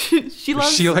 she loves.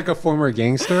 Is she like a former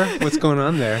gangster? What's going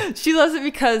on there? She loves it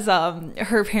because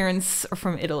her parents are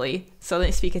from Italy, so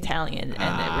they speak Italian,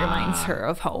 and it reminds her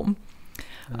of home.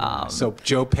 So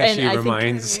Joe Pesci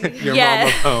reminds your mom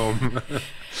of home.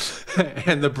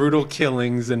 And the brutal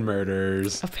killings and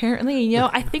murders. Apparently,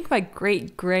 I think my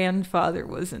great-grandfather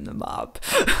was in the mob.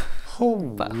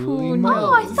 But who knows?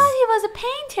 Oh, I thought he was a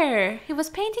painter. He was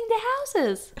painting the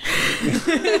houses.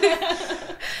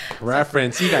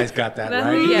 Reference. You guys got that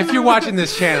right. Yeah. If you're watching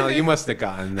this channel, you must have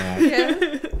gotten that.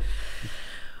 Yeah.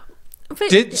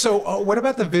 What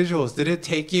about the visuals? Did it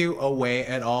take you away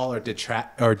at all, or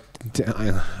detract? I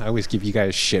always give you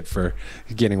guys shit for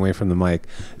getting away from the mic.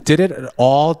 Did it at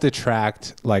all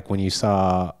detract, like when you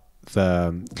saw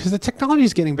because the technology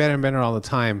is getting better and better all the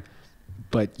time,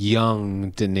 but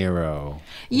young De Niro?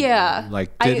 Yeah.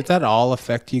 Like, did that all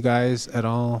affect you guys at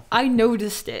all? I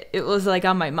noticed it. It was like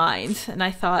on my mind, and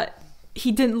I thought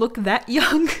he didn't look that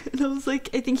young. And I was like,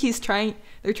 I think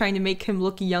they're trying to make him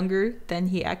look younger than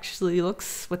he actually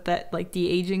looks with that like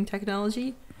de-aging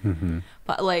technology. Mm-hmm.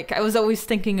 But like I was always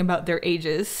thinking about their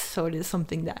ages, so it is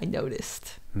something that I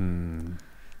noticed.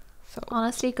 So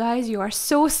honestly, guys, you are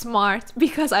so smart,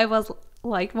 because I was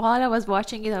like, while I was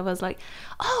watching it, I was like,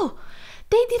 oh,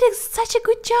 they did such a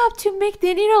good job to make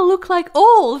De Niro look like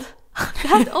old.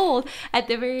 That old at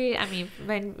the very,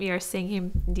 when we are seeing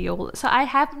him the old, so I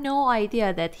have no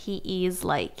idea that he is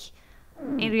like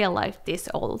in real life this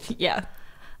old. Yeah,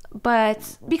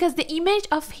 but because the image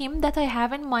of him that I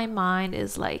have in my mind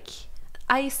is like,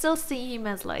 I still see him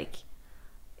as like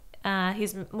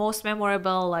his most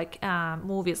memorable like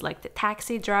movies, like The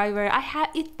Taxi Driver.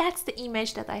 That's the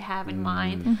image that I have in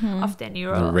mind of De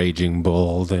Niro. The Raging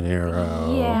Bull De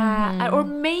Niro. Yeah, or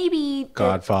maybe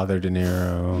Godfather De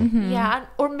Niro. Yeah,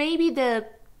 or maybe the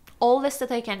oldest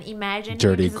that I can imagine.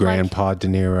 Dirty Grandpa De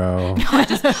Niro. I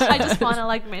just want to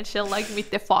like mention like Meet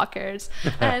the Fockers.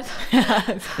 And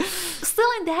still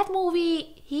in that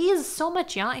movie, he is so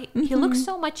much young. He looks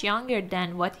so much younger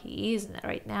than what he is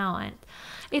right now, and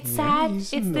it's sad.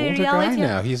 He's it's an the older reality guy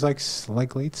now. He's like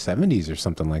late 70s or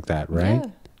something like that, right?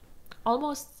 Yeah.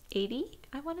 Almost 80,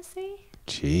 I want to say.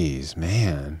 Jeez,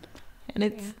 man. And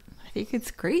I think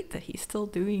it's great that he's still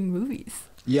doing movies.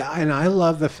 Yeah, and I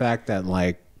love the fact that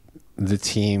like the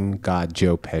team got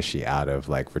Joe Pesci out of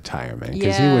like retirement,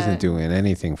 because he wasn't doing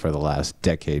anything for the last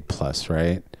decade plus,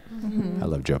 right? I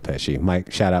love Joe Pesci.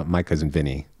 Shout out My Cousin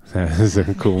Vinny. That was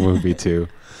a cool movie too.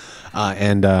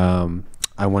 And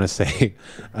I want to say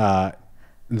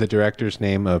the director's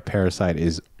name of Parasite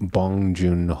is Bong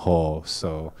Joon-ho.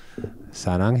 So,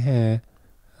 사랑해,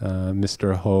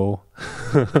 Mr. Ho.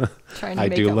 I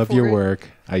do love your work.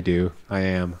 I do. I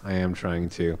am trying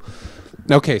to.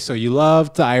 Okay, so you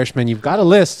loved The Irishman. You've got a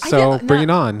list, so bring it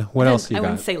on. What else you got? I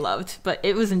wouldn't say loved, but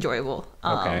it was enjoyable.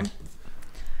 Okay.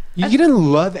 You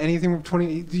didn't love anything from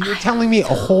 20... You're telling me a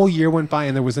whole year went by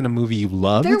and there wasn't a movie you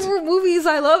loved? There were movies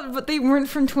I loved, but they weren't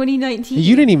from 2019.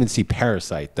 You didn't even see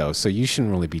Parasite, though, so you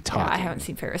shouldn't really be talking. Yeah, I haven't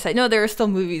seen Parasite. No, there are still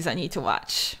movies I need to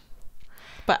watch.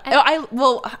 But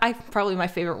probably my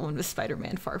favorite one was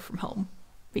Spider-Man: Far From Home,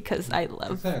 because I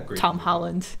love Tom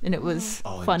Holland and it was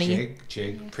funny.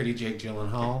 Pretty Jake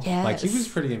Gyllenhaal. Yes. Like, he was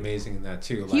pretty amazing in that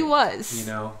too. Like, he was. You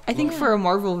know, I think for a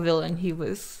Marvel villain, he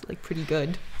was like pretty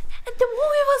good. And the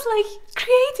movie was like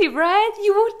creative, right?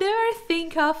 You would never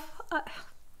think of,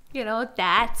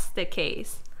 that's the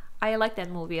case. I like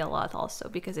that movie a lot also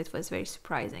because it was very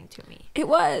surprising to me. It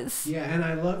was. Yeah, and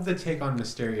I love the take on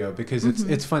Mysterio because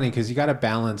it's funny because you got to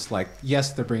balance, like,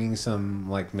 yes, they're bringing some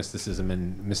like mysticism,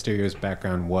 and Mysterio's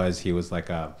background he was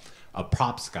like a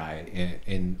props guy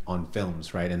on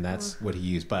films, right? And that's what he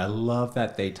used. But I love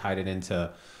that they tied it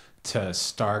into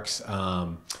Stark's.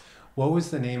 What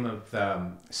was the name of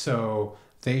the... So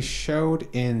they showed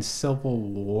in Civil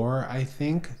War, I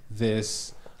think,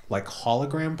 this like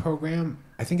hologram program.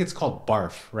 I think it's called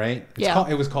BARF, right?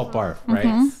 It was called BARF,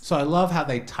 right? So I love how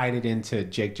they tied it into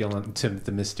Jake Gyllenhaal, to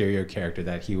the Mysterio character,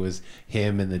 that he was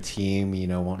him and the team,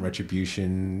 want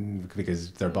retribution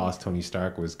because their boss, Tony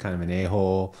Stark, was kind of an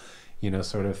a-hole,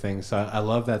 sort of thing. So I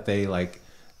love that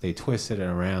they twisted it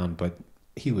around, but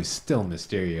he was still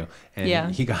Mysterio,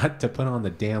 and he got to put on the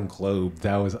damn globe.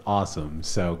 That was awesome.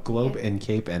 So globe and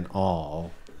cape and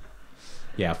all.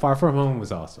 Yeah, Far From Home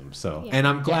was awesome. So, and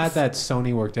I'm glad that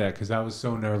Sony worked it out because I was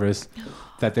so nervous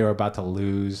that they were about to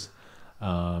lose,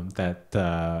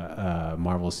 that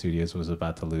Marvel Studios was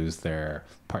about to lose their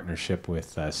partnership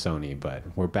with Sony. But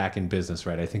we're back in business,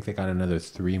 right? I think they got another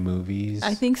 3 movies.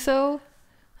 I think so.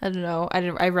 I don't know.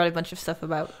 I read a bunch of stuff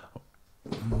about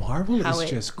Marvel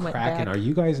is just cracking. Are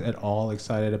you guys at all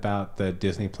excited about the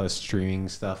Disney Plus streaming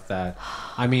stuff? First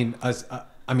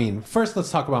let's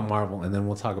talk about Marvel, and then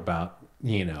we'll talk about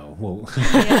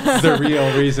the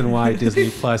real reason why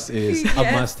Disney Plus is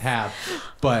a must-have.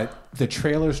 But the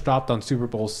trailers dropped on Super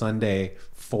Bowl Sunday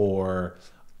for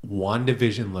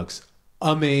WandaVision. Looks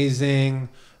amazing.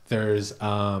 There's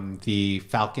the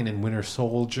Falcon and Winter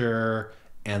Soldier.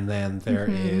 And then there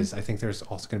is, I think there's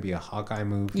also going to be a Hawkeye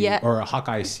movie or a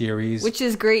Hawkeye series. Which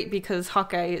is great because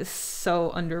Hawkeye is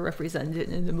so underrepresented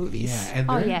in the movies. Yeah, and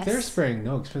they're sparing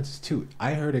no expenses too.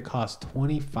 I heard it cost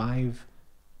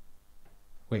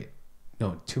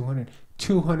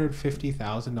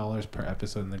 $250,000 per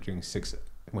episode, and they're doing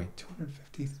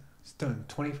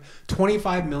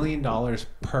 $25 million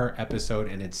per episode,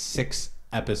 and it's 6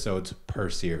 episodes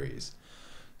per series.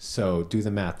 So do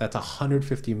the math. That's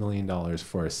 $150 million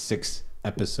for a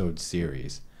 6-episode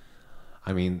series.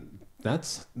 I mean,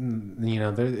 that's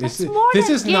this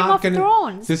is not going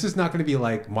to be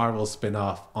like Marvel's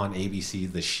spinoff on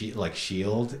ABC,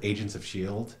 Shield, Agents of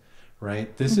Shield,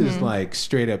 right? This is like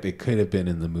straight up. It could have been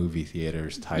in the movie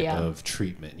theaters type of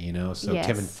treatment, So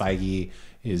Kevin Feige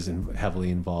is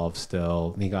heavily involved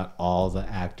still. He got all the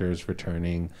actors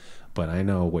returning, but I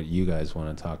know what you guys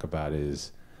want to talk about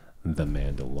is The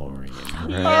Mandalorian.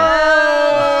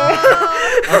 Right?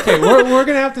 Okay, we're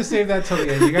gonna have to save that till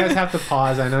the end. You guys have to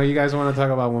pause. I know you guys want to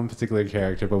talk about one particular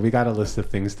character, but we got a list of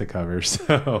things to cover.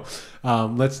 So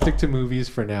let's stick to movies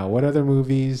for now. What other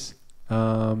movies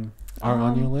are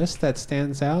on your list that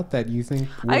stands out that you think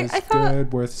was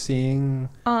good, worth seeing?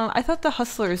 I thought The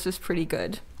Hustlers was pretty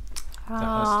good.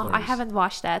 I haven't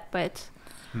watched that, but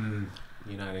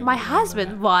my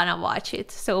husband wanna watch it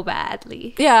so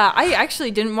badly. Yeah, I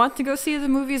actually didn't want to go see the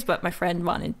movies, but my friend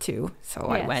wanted to, so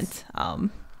I went.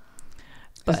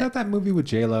 Is that movie with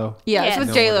J-Lo? Yeah, it's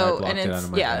with J-Lo, and it's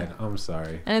head. I'm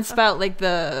sorry. And it's about like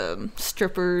the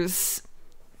strippers.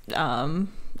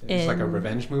 It's like a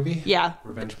revenge movie. Yeah,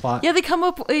 revenge plot. Yeah, they come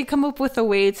up with a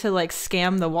way to like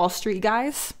scam the Wall Street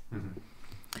guys,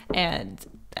 and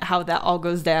how that all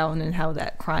goes down, and how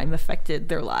that crime affected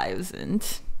their lives,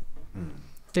 and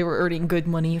they were earning good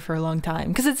money for a long time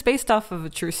because it's based off of a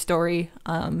true story.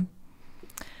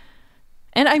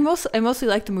 And I mostly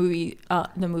like the movie.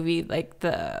 Like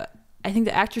I think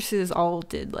the actresses all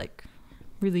did like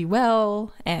really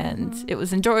well, and it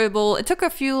was enjoyable. It took an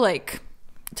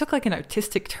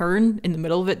artistic turn in the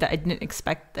middle of it that I didn't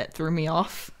expect, that threw me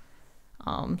off.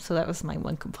 So that was my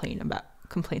one complaint about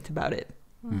it.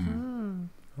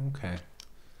 Okay.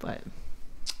 But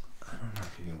don't know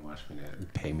if you can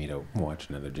pay me to watch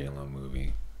another J-Lo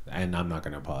movie. And I'm not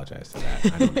going to apologize to that.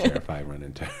 I don't care if I run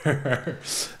into her.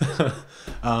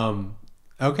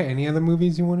 Okay, any other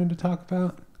movies you wanted to talk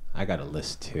about? I got a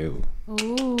list too.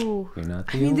 Ooh. You're not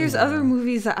the I mean, only there's one. other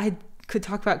movies that I could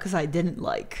talk about because I didn't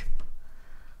like.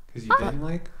 Because you didn't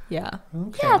like? Yeah.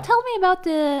 Okay. Yeah, tell me about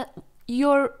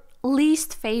your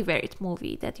least favorite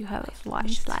movie that you have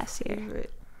watched last year.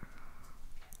 Favorite.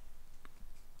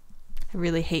 I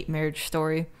really hate Marriage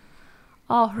Story.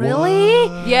 Oh, really?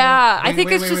 What? Yeah, I Wait, think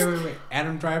wait, it's wait, just. Wait.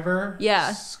 Adam Driver?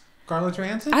 Yeah. Scarlett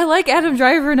Johansson? I like Adam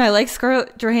Driver and I like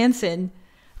Scarlett Johansson,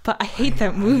 but I hate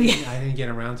that movie. I didn't get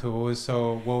around to it. What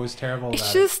was terrible about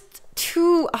It's just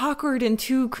too awkward and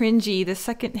too cringy. The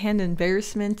second-hand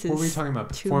embarrassment is. What were we talking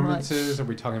about? too Performances? much. Are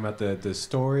we talking about the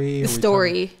story? The Are we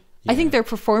story. talking- I think Yeah. their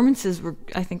performances were.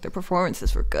 I think their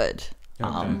performances were good.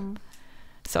 Okay.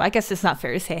 So I guess it's not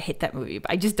fair to say I hate that movie, but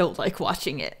I just don't like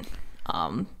watching it.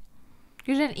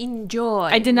 You didn't enjoy.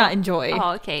 I did not enjoy.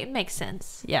 Oh, okay. It makes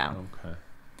sense. Yeah. Okay.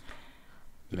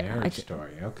 Yeah, Marriage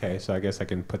Story. Okay, so I guess I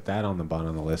can put that on the bottom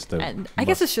of the list of. And I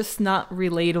guess it's just not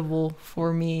relatable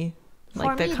for me.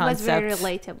 Like For the me, concept. it was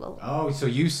very relatable. Oh, so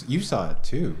you saw it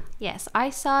too? Yes, I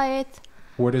saw it.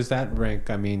 Where does that rank?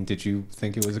 I mean, did you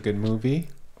think it was a good movie?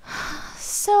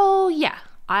 So, yeah,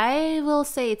 I will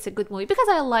say it's a good movie because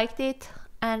I liked it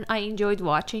and I enjoyed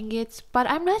watching it. But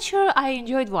I'm not sure I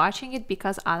enjoyed watching it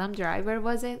because Adam Driver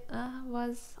was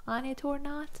on it or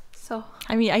not. So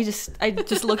I mean, I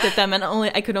just looked at them and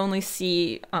I could only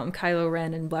see Kylo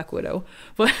Ren and Black Widow,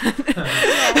 but and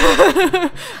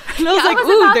I was like,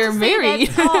 ooh, about they're to say married.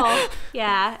 that, oh,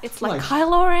 yeah, it's like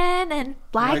Kylo Ren and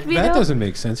Black Like, Widow. that doesn't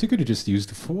make sense. You could have just used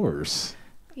the Force.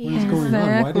 What is Yeah. going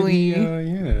on? Why did he?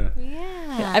 Exactly.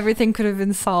 Yeah. Everything could have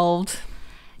been solved.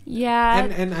 Yeah.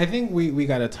 And I think we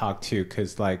got to talk too,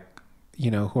 because like,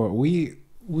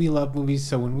 we love movies.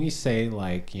 So when we say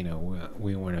like,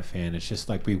 we weren't a fan, it's just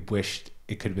like we wished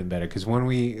it could have been better. Because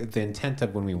the intent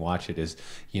of when we watch it is,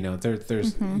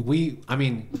 there's I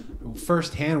mean,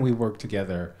 firsthand we work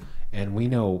together, and we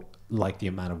know like the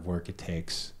amount of work it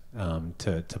takes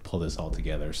to pull this all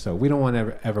together. So we don't want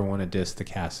to ever want to diss the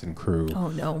cast and crew. Oh,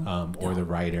 no. Or the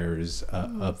writers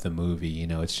of the movie.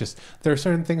 It's just there are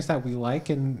certain things that we like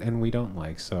and we don't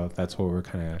like. So that's what we're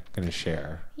kind of going to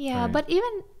share. Yeah, right? but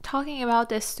even talking about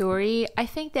the story, I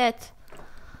think that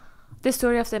the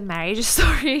story of the marriage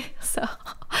story, so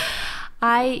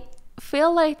I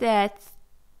feel like that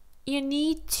you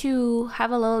need to have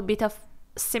a little bit of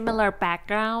similar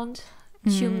background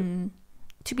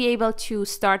to be able to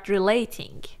start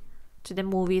relating to the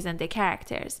movies and the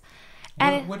characters.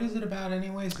 And What is it about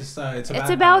anyways? It's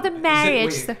about the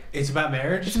marriage. It's about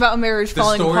marriage? It's about a marriage The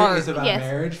falling story apart. is about Yes.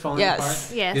 marriage falling Yes.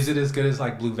 apart? Yes. Is it as good as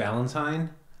like Blue Valentine?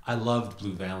 I loved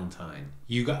Blue Valentine.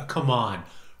 Come on.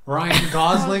 Ryan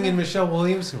Gosling and Michelle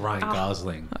Williams? Ryan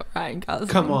Gosling. Ryan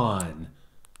Gosling.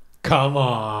 Come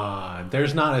on.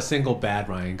 There's not a single bad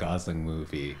Ryan Gosling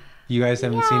movie. You guys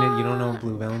haven't seen it? You don't know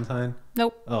Blue Valentine?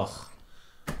 Nope. Ugh.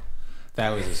 That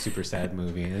was a super sad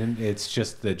movie, and it's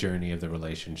just the journey of the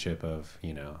relationship of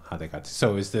how they got to.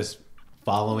 So is this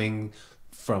following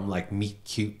from like meet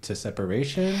cute to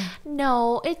separation?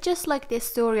 no, it's just like the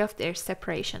story of their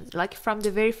separation. Like from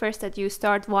the very first that you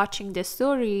start watching the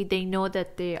story, they know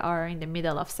that they are in the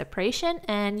middle of separation,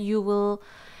 and you will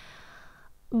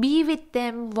be with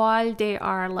them while they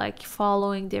are like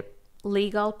following the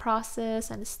legal process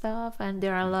and stuff, and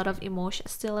there are a lot of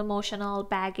emotional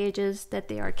baggages that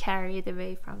they are carried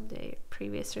away from their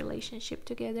previous relationship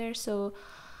together. So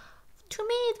to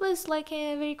me it was like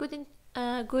a very good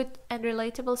and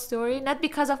relatable story, not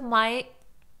because of my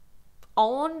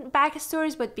own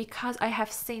backstories, but because I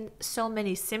have seen so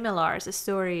many similar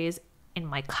stories in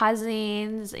my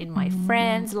cousins, in my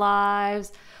friends'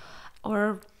 lives,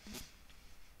 or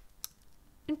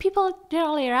in people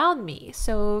generally around me.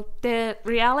 So the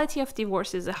reality of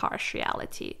divorce is a harsh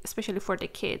reality, especially for the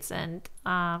kids, and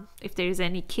if there is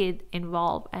any kid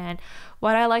involved. And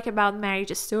what I like about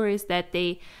Marriage Story is that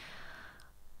they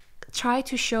try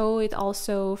to show it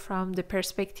also from the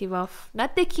perspective of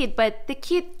not the kid, but the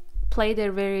kid played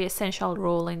a very essential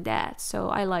role in that. So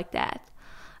I like that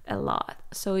a lot.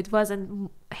 So it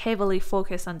wasn't heavily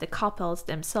focused on the couples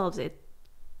themselves.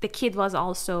 The kid was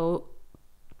also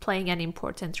playing an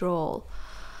important role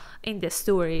in the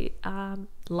story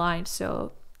line.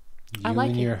 So I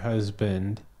like and it. your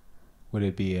husband, would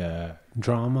it be a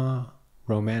drama,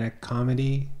 romantic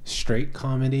comedy, straight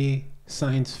comedy,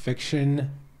 science fiction,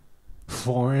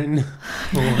 foreign?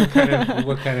 what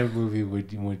kind of movie would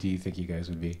do you think you guys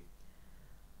would be?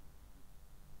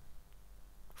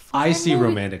 I see movie.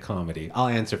 romantic comedy. I'll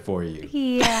answer for you.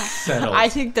 Yeah. Settled. I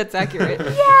think that's accurate.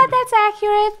 Yeah, that's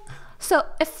accurate. So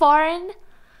a foreign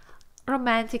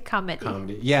romantic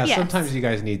comedy. Yeah, Yes. sometimes you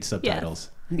guys need subtitles.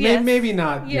 Yes. Maybe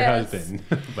not your Yes. husband,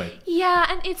 but Yeah,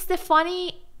 and it's the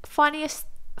funniest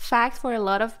fact for a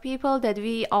lot of people that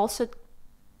we also.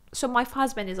 So my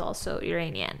husband is also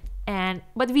Iranian,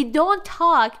 but we don't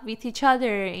talk with each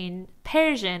other in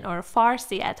Persian or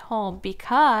Farsi at home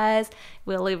because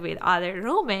we live with other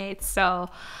roommates. So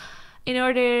in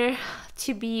order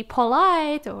to be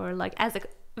polite or like as a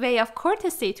way of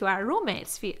courtesy to our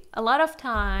roommates, a lot of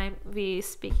time we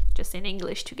speak just in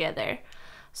English together.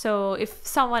 So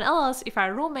if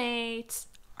our roommates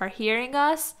are hearing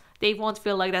us, they won't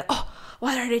feel like that. Oh,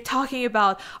 what are they talking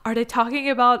about? Are they talking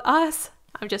about us?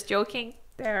 I'm just joking.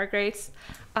 They are great.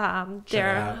 shout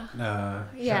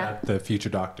out the future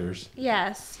doctors.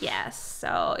 Yes.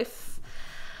 So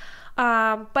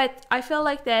but I feel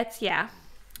like that. Yeah,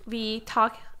 we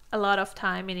talk a lot of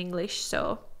time in English,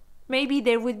 so maybe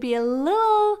there would be a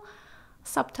little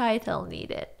subtitle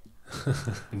needed.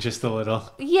 Just a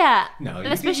little. Yeah. No,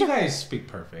 and you guys speak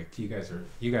perfect. You guys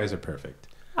are perfect.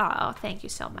 Oh, thank you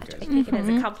so much. I take it as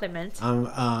a compliment. I'm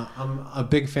a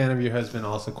big fan of your husband.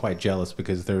 Also quite jealous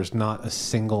because there's not a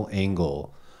single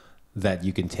angle that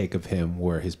you can take of him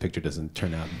where his picture doesn't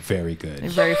turn out very good.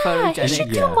 Very photogenic. You should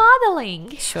do Yeah.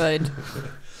 modeling. Should.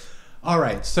 All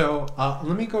right, so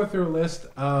let me go through a list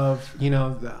of,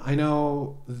 I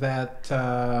know that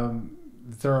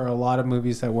there are a lot of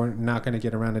movies that we're not going to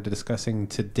get around to discussing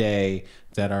today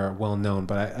that are well known,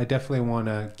 but I definitely want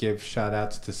to give shout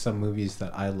outs to some movies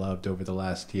that I loved over the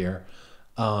last year.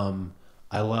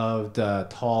 I loved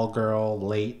Tall Girl,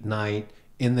 Late Night.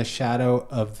 In the Shadow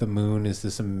of the Moon is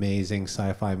this amazing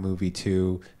sci-fi movie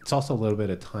too. It's also a little bit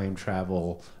of time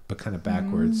travel, but kind of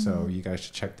backwards, so you guys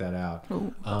should check that out.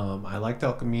 I liked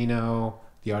El Camino,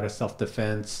 The Art of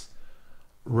Self-Defense.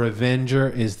 Revenger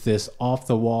is this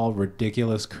off-the-wall,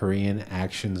 ridiculous Korean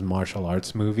actions martial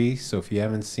arts movie. So if you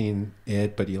haven't seen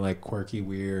it, but you like quirky,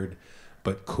 weird,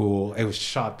 but cool, it was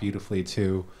shot beautifully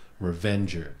too.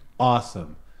 Revenger,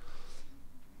 awesome.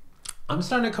 I'm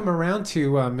starting to come around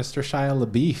to Mr. Shia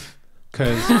LaBeouf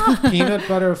because Peanut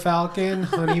Butter Falcon,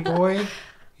 Honey Boy,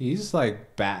 he's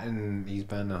batting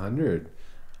 100.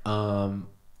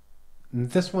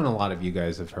 This one a lot of you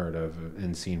guys have heard of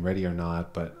and seen, Ready or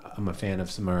Not, but I'm a fan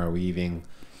of Samara Weaving.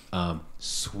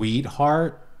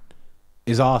 Sweetheart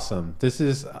is awesome. This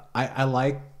is, I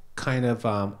like kind of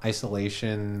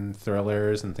isolation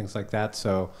thrillers and things like that.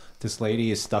 So this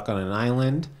lady is stuck on an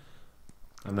island.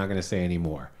 I'm not going to say any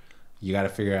more. You got to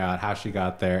figure out how she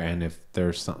got there and if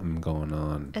there's something going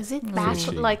on. Is it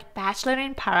Bachelor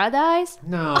in Paradise?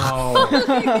 No.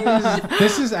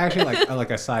 This is actually like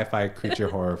a sci-fi creature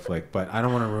horror flick, but I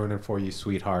don't want to ruin it for you,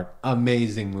 sweetheart.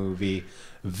 Amazing movie.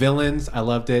 Villains, I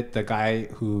loved it. The guy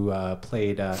who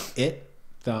played It,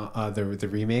 the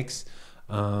remakes,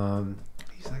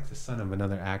 he's like the son of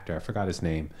another actor. I forgot his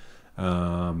name.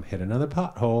 Hit another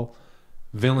pothole.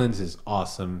 Villains is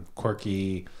awesome,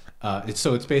 quirky.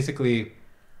 It's basically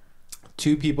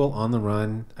two people on the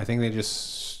run. I think they just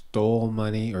stole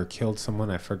money or killed someone.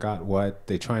 I forgot what.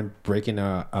 They try and break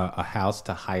into a house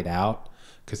to hide out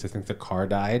because they think the car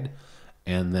died.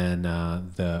 And then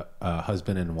the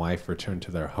husband and wife return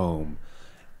to their home.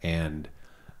 And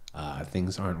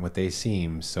things aren't what they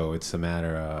seem. So it's a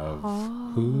matter of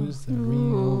who's the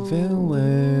real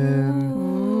villain.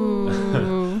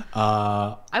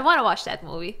 I want to watch that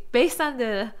movie. Based on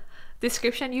the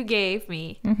description you gave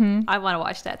me, I want to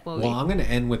watch that movie. Well, I'm going to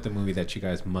end with the movie that you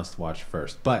guys must watch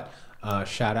first. But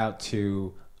shout out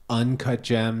to Uncut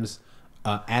Gems.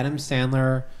 Adam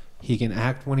Sandler, he can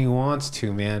act when he wants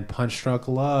to, man. Punch Drunk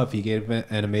Love. He gave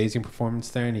an amazing performance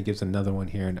there, and he gives another one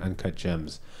here in Uncut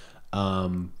Gems.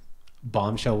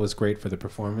 Bombshell was great for the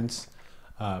performances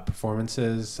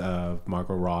of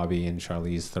Margot Robbie and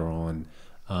Charlize Theron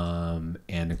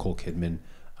and Nicole Kidman.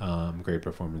 Great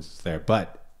performances there.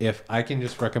 But if I can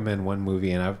just recommend one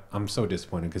movie, and I'm so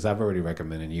disappointed because I've already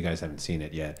recommended and you guys haven't seen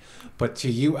it yet. But to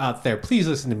you out there, please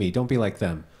listen to me. Don't be like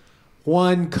them.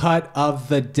 One Cut of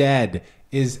the Dead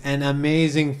is an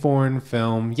amazing foreign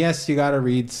film. Yes, you got to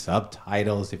read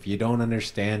subtitles if you don't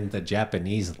understand the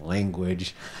Japanese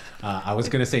language. I was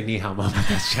going to say Ni Hao Ma, but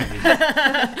that's Chinese.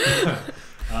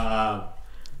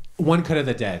 One Cut of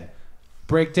the Dead.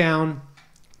 Breakdown.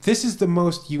 This is the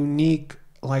most unique,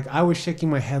 I was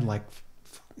shaking my head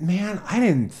man, I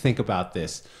didn't think about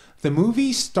this. The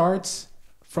movie starts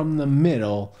from the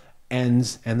middle,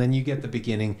 ends, and then you get the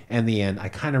beginning and the end. I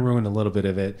kind of ruined a little bit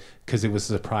of it because it was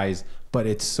a surprise, but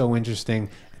it's so interesting.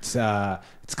 It's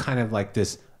kind of like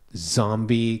this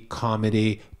zombie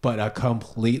comedy, but a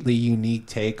completely unique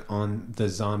take on the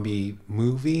zombie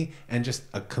movie and just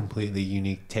a completely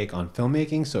unique take on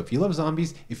filmmaking. So if you love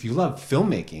zombies, if you love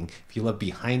filmmaking, if you love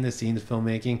behind the scenes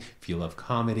filmmaking, if you love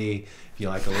comedy, if you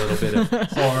like a little bit of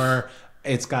horror,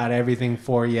 it's got everything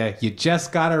for you. You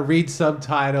just got to read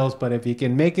subtitles, but if you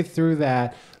can make it through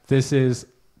that, this is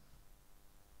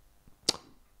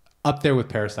up there with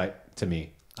Parasite to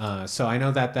me. So I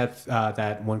know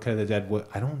that One Cut of the Dead,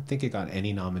 I don't think it got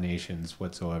any nominations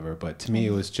whatsoever, but to me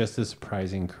it was just as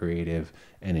surprising, creative,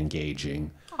 and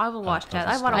engaging. I will watch that.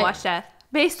 I want to watch that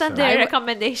based on the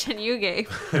recommendation you gave.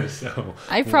 So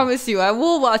I promise you, I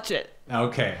will watch it.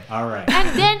 Okay, all right.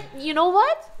 And then, you know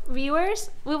what,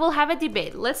 viewers? We will have a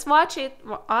debate. Let's watch it,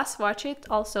 us watch it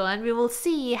also, and we will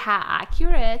see how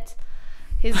accurate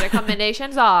his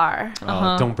recommendations are.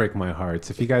 Oh, don't break my heart.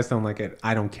 If you guys don't like it,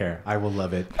 I don't care. I will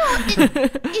love it.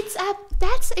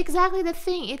 That's exactly the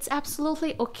thing. It's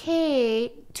absolutely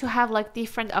okay to have like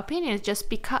different opinions, just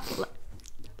because,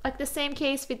 like the same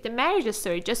case with the Marriage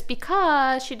Story. Just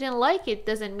because she didn't like it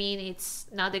doesn't mean it's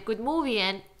not a good movie,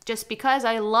 and just because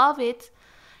I love it,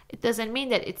 it doesn't mean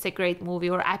that it's a great movie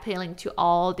or appealing to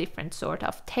all different sort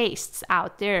of tastes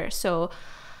out there. So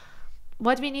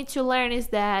what we need to learn is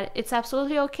that it's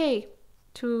absolutely okay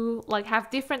to like have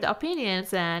different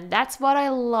opinions, and that's what I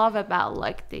love about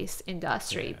like this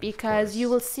industry, because you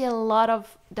will see a lot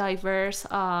of diverse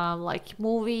like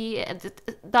movie and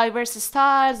diverse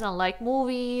styles and like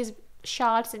movies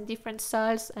shots in different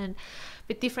styles and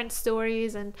with different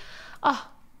stories, and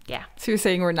yeah. So you're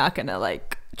saying we're not gonna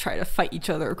like try to fight each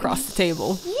other across the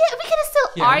table? Yeah, we can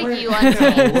still argue on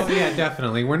things. Well, yeah,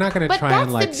 definitely. We're not going to try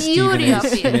and like the beauty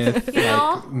Stephen A. of it, Smith, you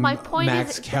know? like My point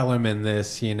Max is, Kellerman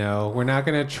this, you know. We're not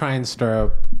going to try and stir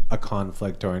up a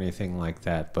conflict or anything like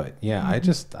that. But yeah,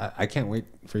 I can't wait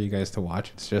for you guys to watch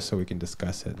it just so we can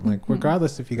discuss it. Like,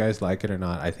 regardless if you guys like it or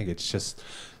not, I think it's just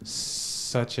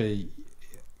such a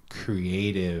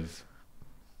creative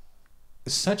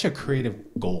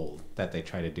goal that they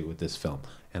try to do with this film,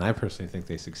 and I personally think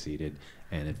they succeeded,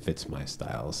 and it fits my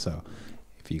style. So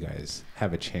if you guys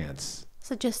have a chance.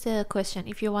 So just a question,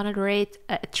 if you want to rate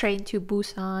Train to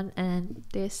Busan and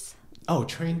this.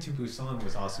 Train to Busan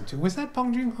was awesome too. Was that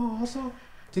Bong Joon-ho also?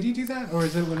 Did he do that, or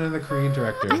is it another Korean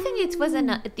director? I think it was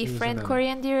a different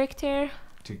Korean director.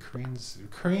 Dude,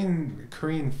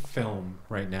 Korean film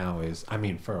right now is, I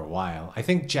mean, for a while, I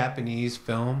think Japanese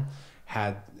film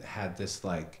had this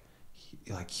like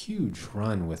huge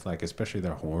run with like especially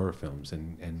their horror films,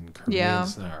 and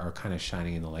Koreans are kind of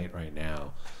shining in the light right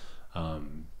now.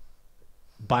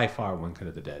 By far, One Cut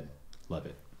of the Dead, love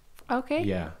it. Okay,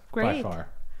 yeah, great.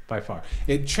 By far.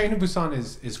 Train to Busan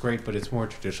is great, but it's more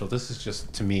traditional. This is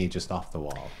just, to me, just off the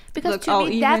wall. Because to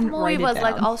me, that movie was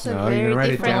like also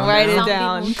very different. Write it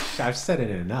down. I've said it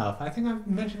enough. I think I've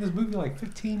mentioned this movie like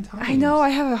 15 times. I know, I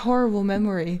have a horrible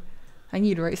memory. I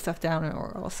need to write stuff down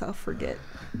or else I'll forget.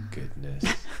 Goodness.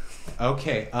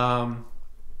 Okay.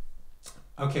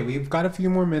 Okay, we've got a few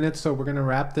more minutes, so we're going to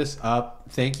wrap this up.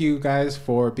 Thank you guys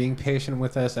for being patient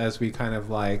with us as we kind of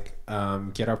like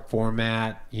get our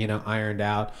format, ironed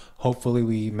out. Hopefully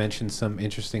we mentioned some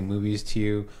interesting movies to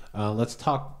you. Let's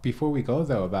talk before we go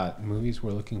though about movies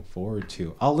we're looking forward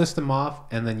to. I'll list them off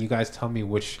and then you guys tell me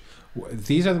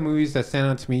these are the movies that stand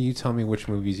out to me. You tell me which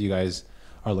movies you guys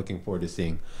are looking forward to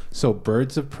seeing. So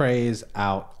Birds of Prey is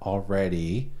out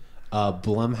already.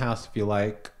 Blumhouse, if you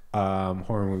like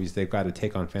horror movies, they've got a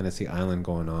Take on Fantasy Island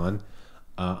going on.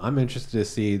 I'm interested to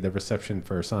see the reception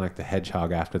for Sonic the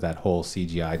Hedgehog after that whole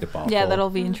CGI debacle. Yeah, that'll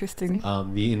be interesting.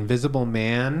 The Invisible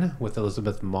Man with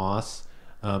Elizabeth Moss.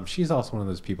 She's also one of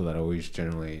those people that always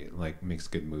generally like makes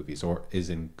good movies or is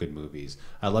in good movies.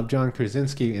 I love John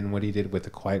Krasinski and what he did with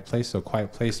A Quiet Place. So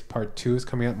Quiet Place Part 2 is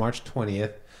coming out March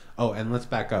 20th. Oh, and let's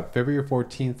back up. February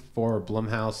 14th for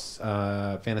Blumhouse,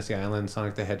 Fantasy Island,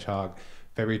 Sonic the Hedgehog.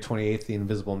 February 28th, The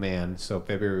Invisible Man. So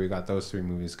February, we got those 3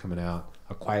 movies coming out.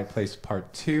 A Quiet Place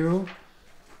Part 2.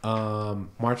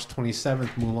 March 27th,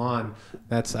 Mulan.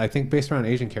 That's, I think, based around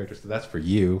Asian characters, so that's for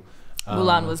you.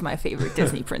 Mulan was my favorite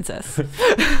Disney princess.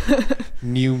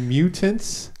 New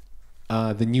Mutants.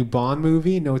 The new Bond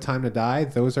movie, No Time to Die.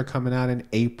 Those are coming out in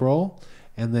April.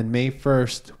 And then May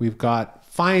 1st, we've got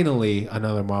finally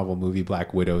another Marvel movie,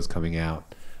 Black Widow's coming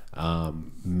out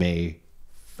May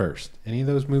 1st. Any of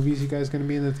those movies you guys going to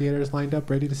be in the theaters lined up,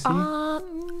 ready to see?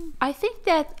 I think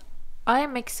that I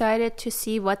am excited to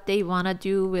see what they want to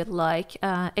do with like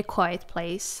A Quiet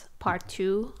Place Part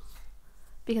 2,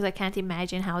 because I can't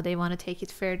imagine how they want to take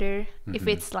it further. If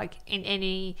it's like in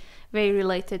any way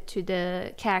related to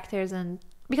the characters, and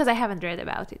because I haven't read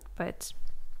about it, but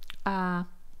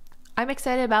I'm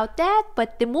excited about that.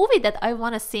 But the movie that I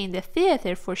want to see in the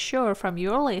theater for sure from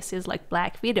your list is like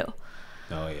Black Widow.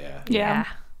 Oh yeah. Yeah.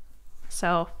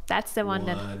 So that's the one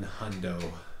that. Hundo.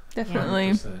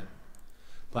 Definitely. 100%.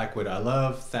 Black Widow. I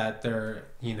love that they're,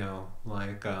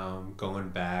 like going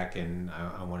back, and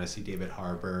I want to see David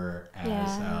Harbour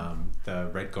as the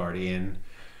Red Guardian,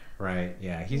 right?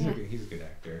 Yeah, he's a good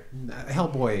actor.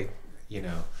 Hellboy,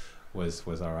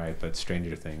 was all right, but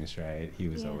Stranger Things, right? He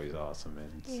was always awesome,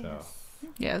 and so.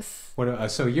 Yes.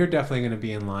 So you're definitely going to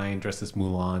be in line dressed as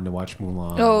Mulan to watch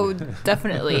Mulan. Oh,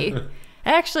 definitely.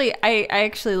 I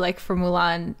actually like for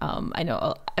Mulan. I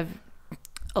know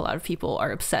a lot of people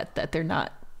are upset that they're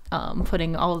not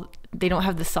they don't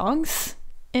have the songs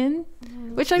in,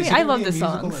 which I mean, I love the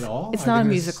songs. It's not a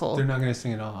musical. They're not going to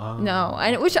sing it all. Oh.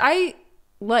 No, which I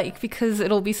like because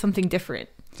it'll be something different.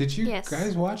 Did you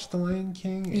guys watch The Lion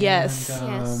King? Yes.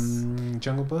 And,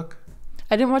 Jungle Book?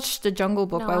 I didn't watch the Jungle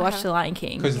Book, No, but I I watched haven't. The Lion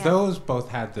King. Because those both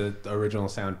had the original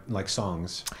sound, like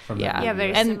songs from that movie. Yeah,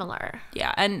 very And- similar.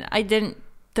 Yeah, and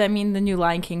the new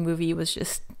Lion King movie was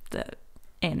just the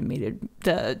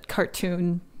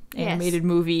cartoon animated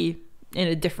movie in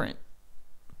a different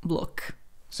look.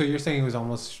 So you're saying it was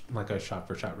almost like a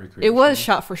shot-for-shot recreation? It was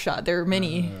shot for shot. There were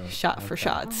many shot for okay.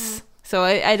 shots. So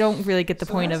I don't really get the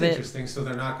point of it. Interesting. So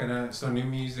they're not gonna. So new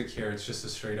music here. It's just a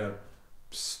straight up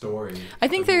story. I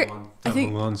think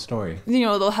Mulan story.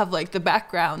 They'll have like the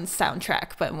background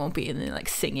soundtrack, but it won't be any like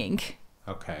singing.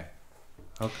 Okay.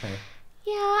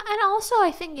 Yeah, and also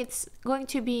I think it's going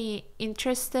to be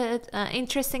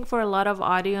interesting for a lot of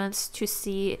audience to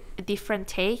see a different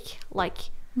take. Like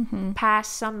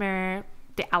past summer,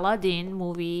 the Aladdin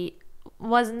movie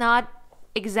was not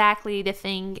exactly the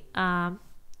thing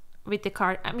with the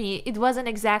I mean, it wasn't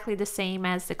exactly the same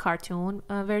as the cartoon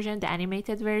version, the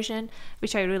animated version,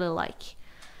 which I really like,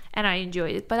 and I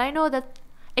enjoyed it. But I know that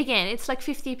again, it's like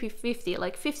 50-50.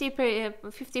 Like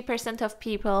 50% of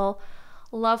people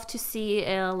love to see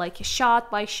like a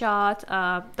shot by shot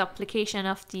duplication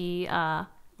of the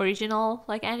original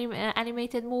like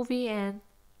animated movie, and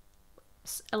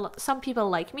some people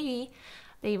like me,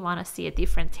 they want to see a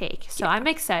different take. So I'm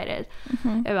excited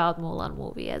about Mulan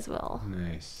movie as well.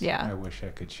 Nice. Yeah. I wish I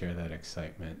could share that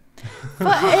excitement.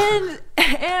 But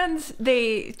and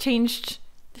they changed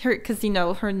her because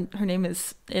her name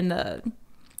is in the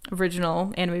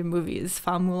original animated movie is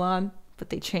Fa Mulan, but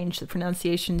they changed the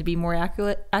pronunciation to be more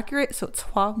accurate, so it's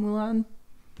Hua Mulan.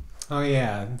 Oh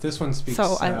yeah, this one speaks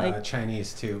So I like-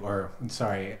 Chinese too, or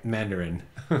sorry, Mandarin.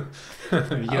 You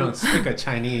don't speak a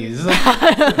Chinese. You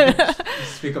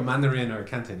speak a Mandarin or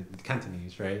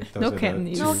Cantonese, right? Those No are the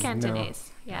Cantonese. No two-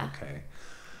 Cantonese. Yeah.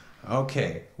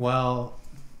 Okay. Well,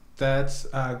 that's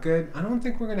good. I don't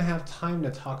think we're gonna have time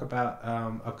to talk about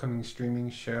upcoming streaming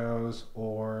shows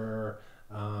or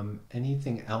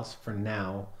anything else for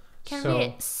now. Can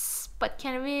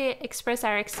we express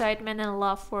our excitement and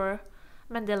love for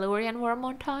Mandalorian one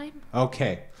more time?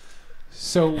 Okay.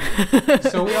 So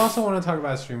we also want to talk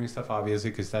about streaming stuff, obviously,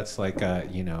 because that's like a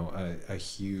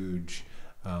huge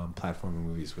platform of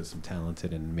movies with some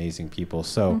talented and amazing people.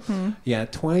 So yeah,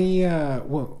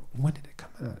 when did it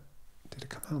come out? Did it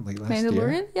come out like last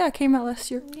Mandalorian? year? Yeah, it came out last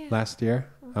year. Yeah. Last year?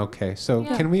 Okay. So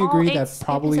Yeah. can we All agree 8 that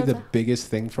probably the episodes. biggest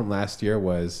thing from last year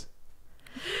was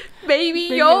Baby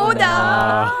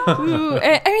Yoda! Ooh,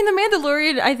 I mean, The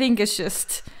Mandalorian, I think, is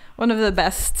just one of the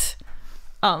best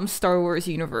Star Wars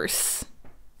universe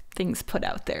things put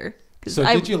out there. So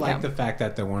did you like the fact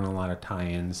that there weren't a lot of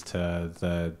tie-ins to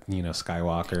the,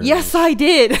 Skywalker? Yes, I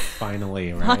did.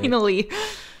 Finally, right? Finally.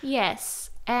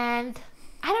 Yes, and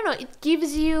I don't know, it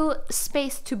gives you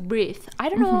space to breathe. I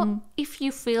don't know if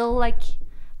you feel like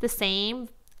the same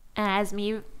as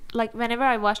me. Like whenever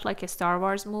I watch like a Star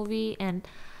Wars movie and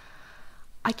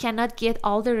I cannot get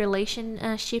all the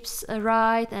relationships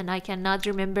right and I cannot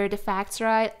remember the facts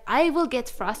right, I will get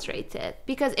frustrated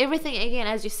because everything, again,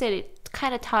 as you said, it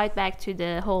kind of tied back to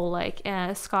the whole like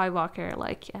Skywalker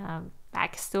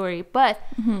backstory. But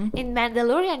in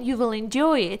Mandalorian, you will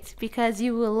enjoy it because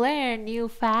you will learn new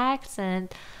facts and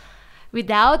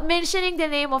without mentioning the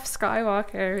name of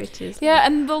Skywalker, which is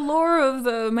And the lore of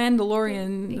the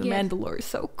Mandalorian, the Yes. Mandalore is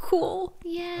so cool.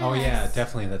 Oh yeah,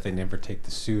 definitely that they never take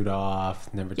the suit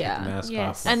off, never take the mask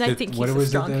Yes. off. And I think he's a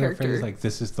strong character. Phrase, like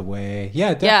this is the way.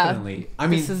 Yeah, definitely. I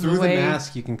mean, this is through the the way.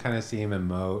 mask, you can kind of see him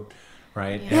emote,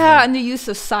 right? Yeah, and the use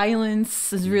of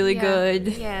silence is really good.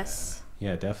 Yes.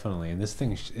 Yeah, definitely. And this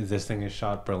thing is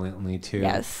shot brilliantly too.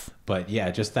 Yes. But yeah,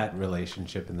 just that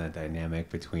relationship and that dynamic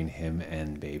between him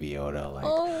and Baby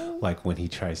Yoda, like when he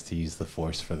tries to use the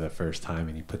Force for the first time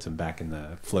and he puts him back in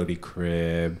the floaty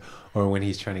crib, or when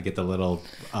he's trying to get the little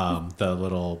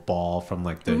ball from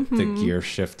like the gear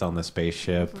shift on the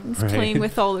spaceship. He's playing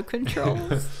with all the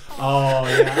controls. Oh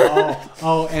yeah.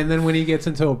 Oh, and then when he gets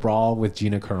into a brawl with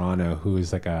Gina Carano, who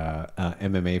is like a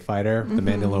MMA fighter, the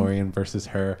Mandalorian versus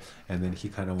her, and then he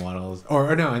kind of waddles,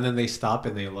 or no, and then they stop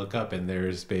and they look up and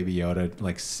there's Baby Yoda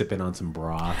like sipping on some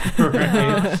broth.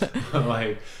 Right?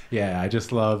 Like, yeah, I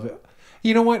just love.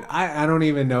 You know what? I don't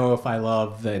even know if I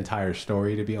love the entire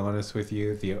story, to be honest with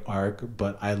you, the arc,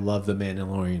 but I love the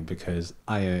Mandalorian because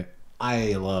I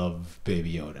love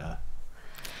Baby Yoda.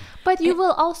 But you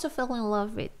will also fall in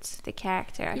love with the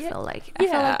character. I feel like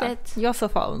that. You also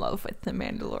fall in love with the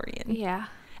Mandalorian. Yeah.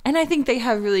 And I think they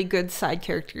have really good side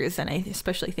characters, and I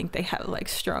especially think they have like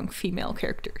strong female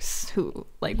characters who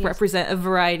like represent a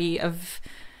variety of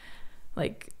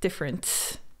like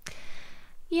different.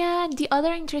 Yeah, the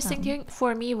other interesting thing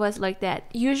for me was like that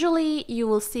usually you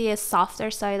will see a softer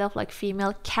side of like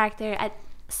female character at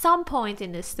some point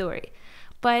in the story,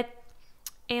 but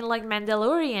in like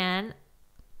Mandalorian,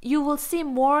 you will see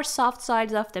more soft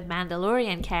sides of the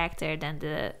Mandalorian character than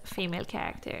the female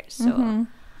character. So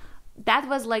that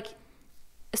was like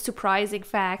a surprising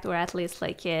fact, or at least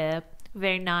like a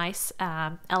very nice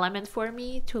element for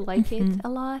me to like it a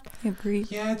lot. I agree.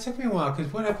 Yeah, it took me a while,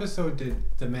 because what episode did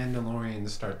the Mandalorians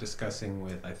start discussing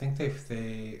with? I think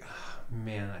they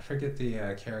man, I forget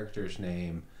the character's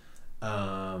name,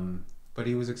 but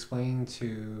he was explaining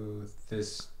to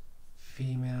this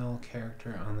female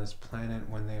character on this planet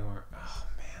when they were, oh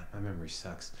man, my memory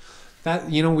sucks. That,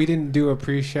 we didn't do a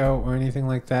pre-show or anything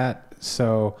like that,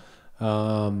 so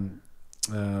we'll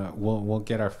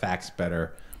get our facts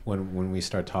better when we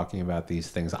start talking about these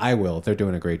things. I will. They're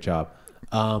doing a great job.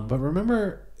 But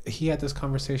remember, he had this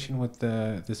conversation with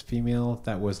this female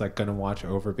that was like gonna watch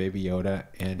over Baby Yoda,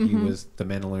 and the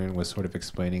Mandalorian was sort of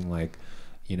explaining like,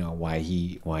 why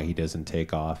he doesn't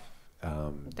take off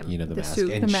the mask,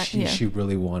 suit, and she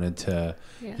really wanted to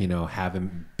have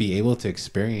him be able to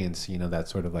experience that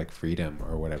sort of like freedom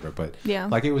or whatever. But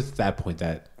like, it was at that point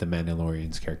that the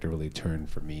Mandalorian's character really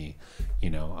turned for me.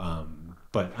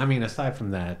 But I mean, aside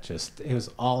from that, just it was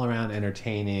all around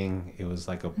entertaining. It was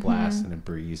like a blast and a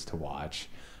breeze to watch.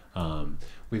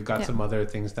 We've got some other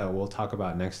things that we'll talk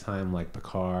about next time, like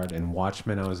Picard and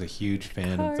Watchmen. I was a huge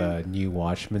fan of the new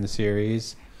Watchmen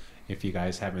series. If you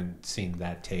guys haven't seen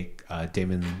that take,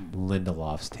 Damon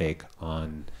Lindelof's take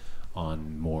on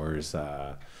Moore's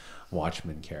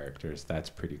Watchmen characters, that's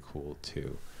pretty cool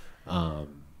too.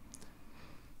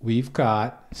 We've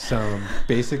got some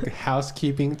basic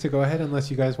housekeeping to go ahead, unless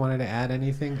you guys wanted to add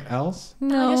anything else.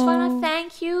 No. I just want to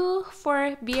thank you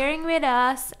for bearing with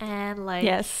us, and like,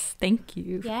 yes, thank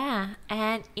you. Yeah,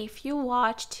 and if you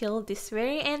watch till this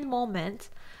very end moment,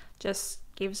 just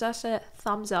gives us a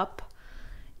thumbs up.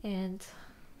 And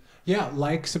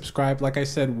like, subscribe. Like I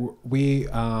said, we're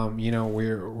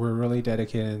really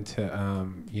dedicated to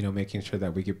making sure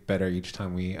that we get better each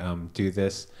time we do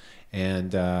this.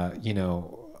 And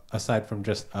aside from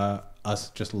just us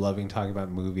just loving talking about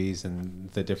movies and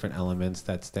the different elements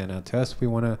that stand out to us, we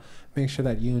want to make sure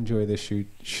that you enjoy this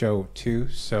show too.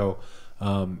 So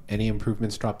any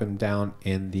improvements, drop them down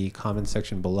in the comment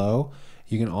section below.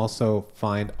 You can also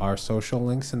find our social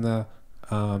links in the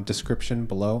description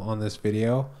below on this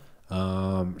video.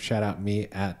 Shout out me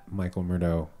at Michael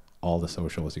Merto. All the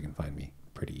socials, you can find me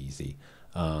pretty easy.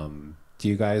 Do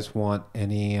you guys want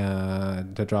any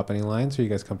to drop any lines, or are you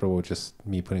guys comfortable with just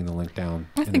me putting the link down?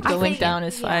 I think the link down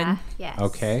is fine. Yes.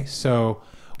 Okay, so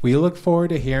we look forward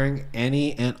to hearing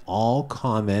any and all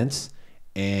comments,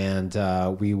 and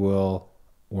we will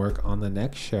work on the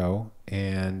next show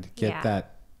and get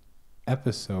that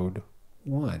episode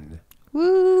 1.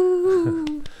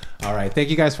 Woo! All right, thank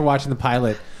you guys for watching the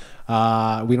pilot.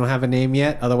 We don't have a name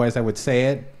yet, otherwise I would say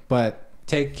it, but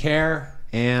take care,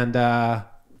 and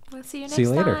We'll see you see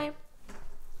you next later. time.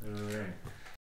 All right.